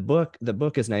Yeah. the book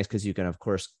is nice because you can, of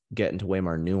course, get into way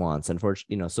more nuance.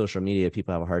 Unfortunately, social media,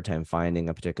 people have a hard time finding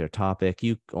a particular topic.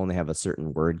 You only have a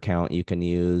certain word count you can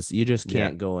use. You just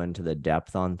can't go into the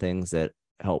depth on things that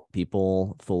help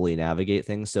people fully navigate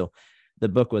things. So the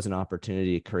book was an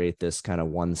opportunity to create this kind of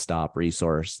one-stop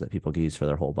resource that people can use for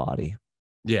their whole body.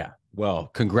 Yeah. Well,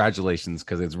 congratulations,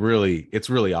 because it's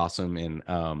really awesome. And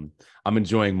I'm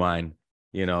enjoying mine.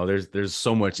 There's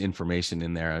so much information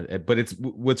in there, but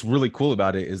what's really cool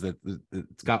about it is that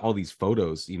it's got all these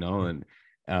photos, and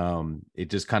it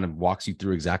just kind of walks you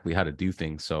through exactly how to do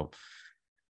things. So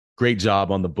great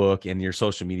job on the book, and your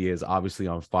social media is obviously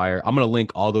on fire. I'm going to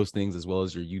link all those things as well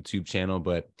as your YouTube channel.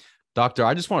 But Doctor,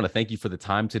 I just want to thank you for the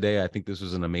time today. I think this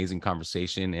was an amazing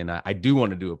conversation, and I do want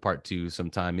to do a part 2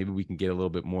 sometime. Maybe we can get a little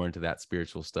bit more into that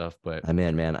spiritual stuff. But I'm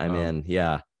in, man. I'm in.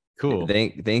 Yeah. Cool.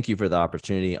 Thank you for the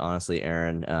opportunity. Honestly,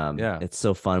 Aaron, it's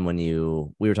so fun when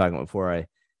we were talking before.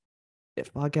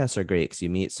 If podcasts are great because you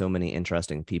meet so many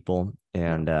interesting people,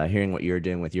 and hearing what you're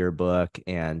doing with your book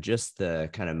and just the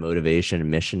kind of motivation and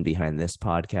mission behind this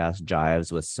podcast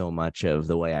jives with so much of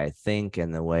the way I think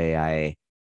and the way I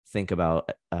think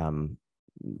about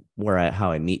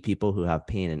how I meet people who have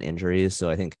pain and injuries.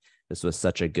 So I think this was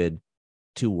such a good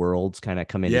 2 worlds kind of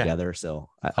coming together. So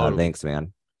totally. Thanks,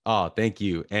 man. Oh, thank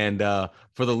you. And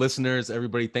for the listeners,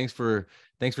 everybody, thanks for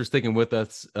sticking with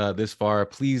us this far.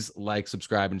 Please like,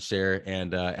 subscribe, and share.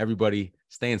 And everybody,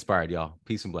 stay inspired, y'all.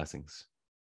 Peace and blessings.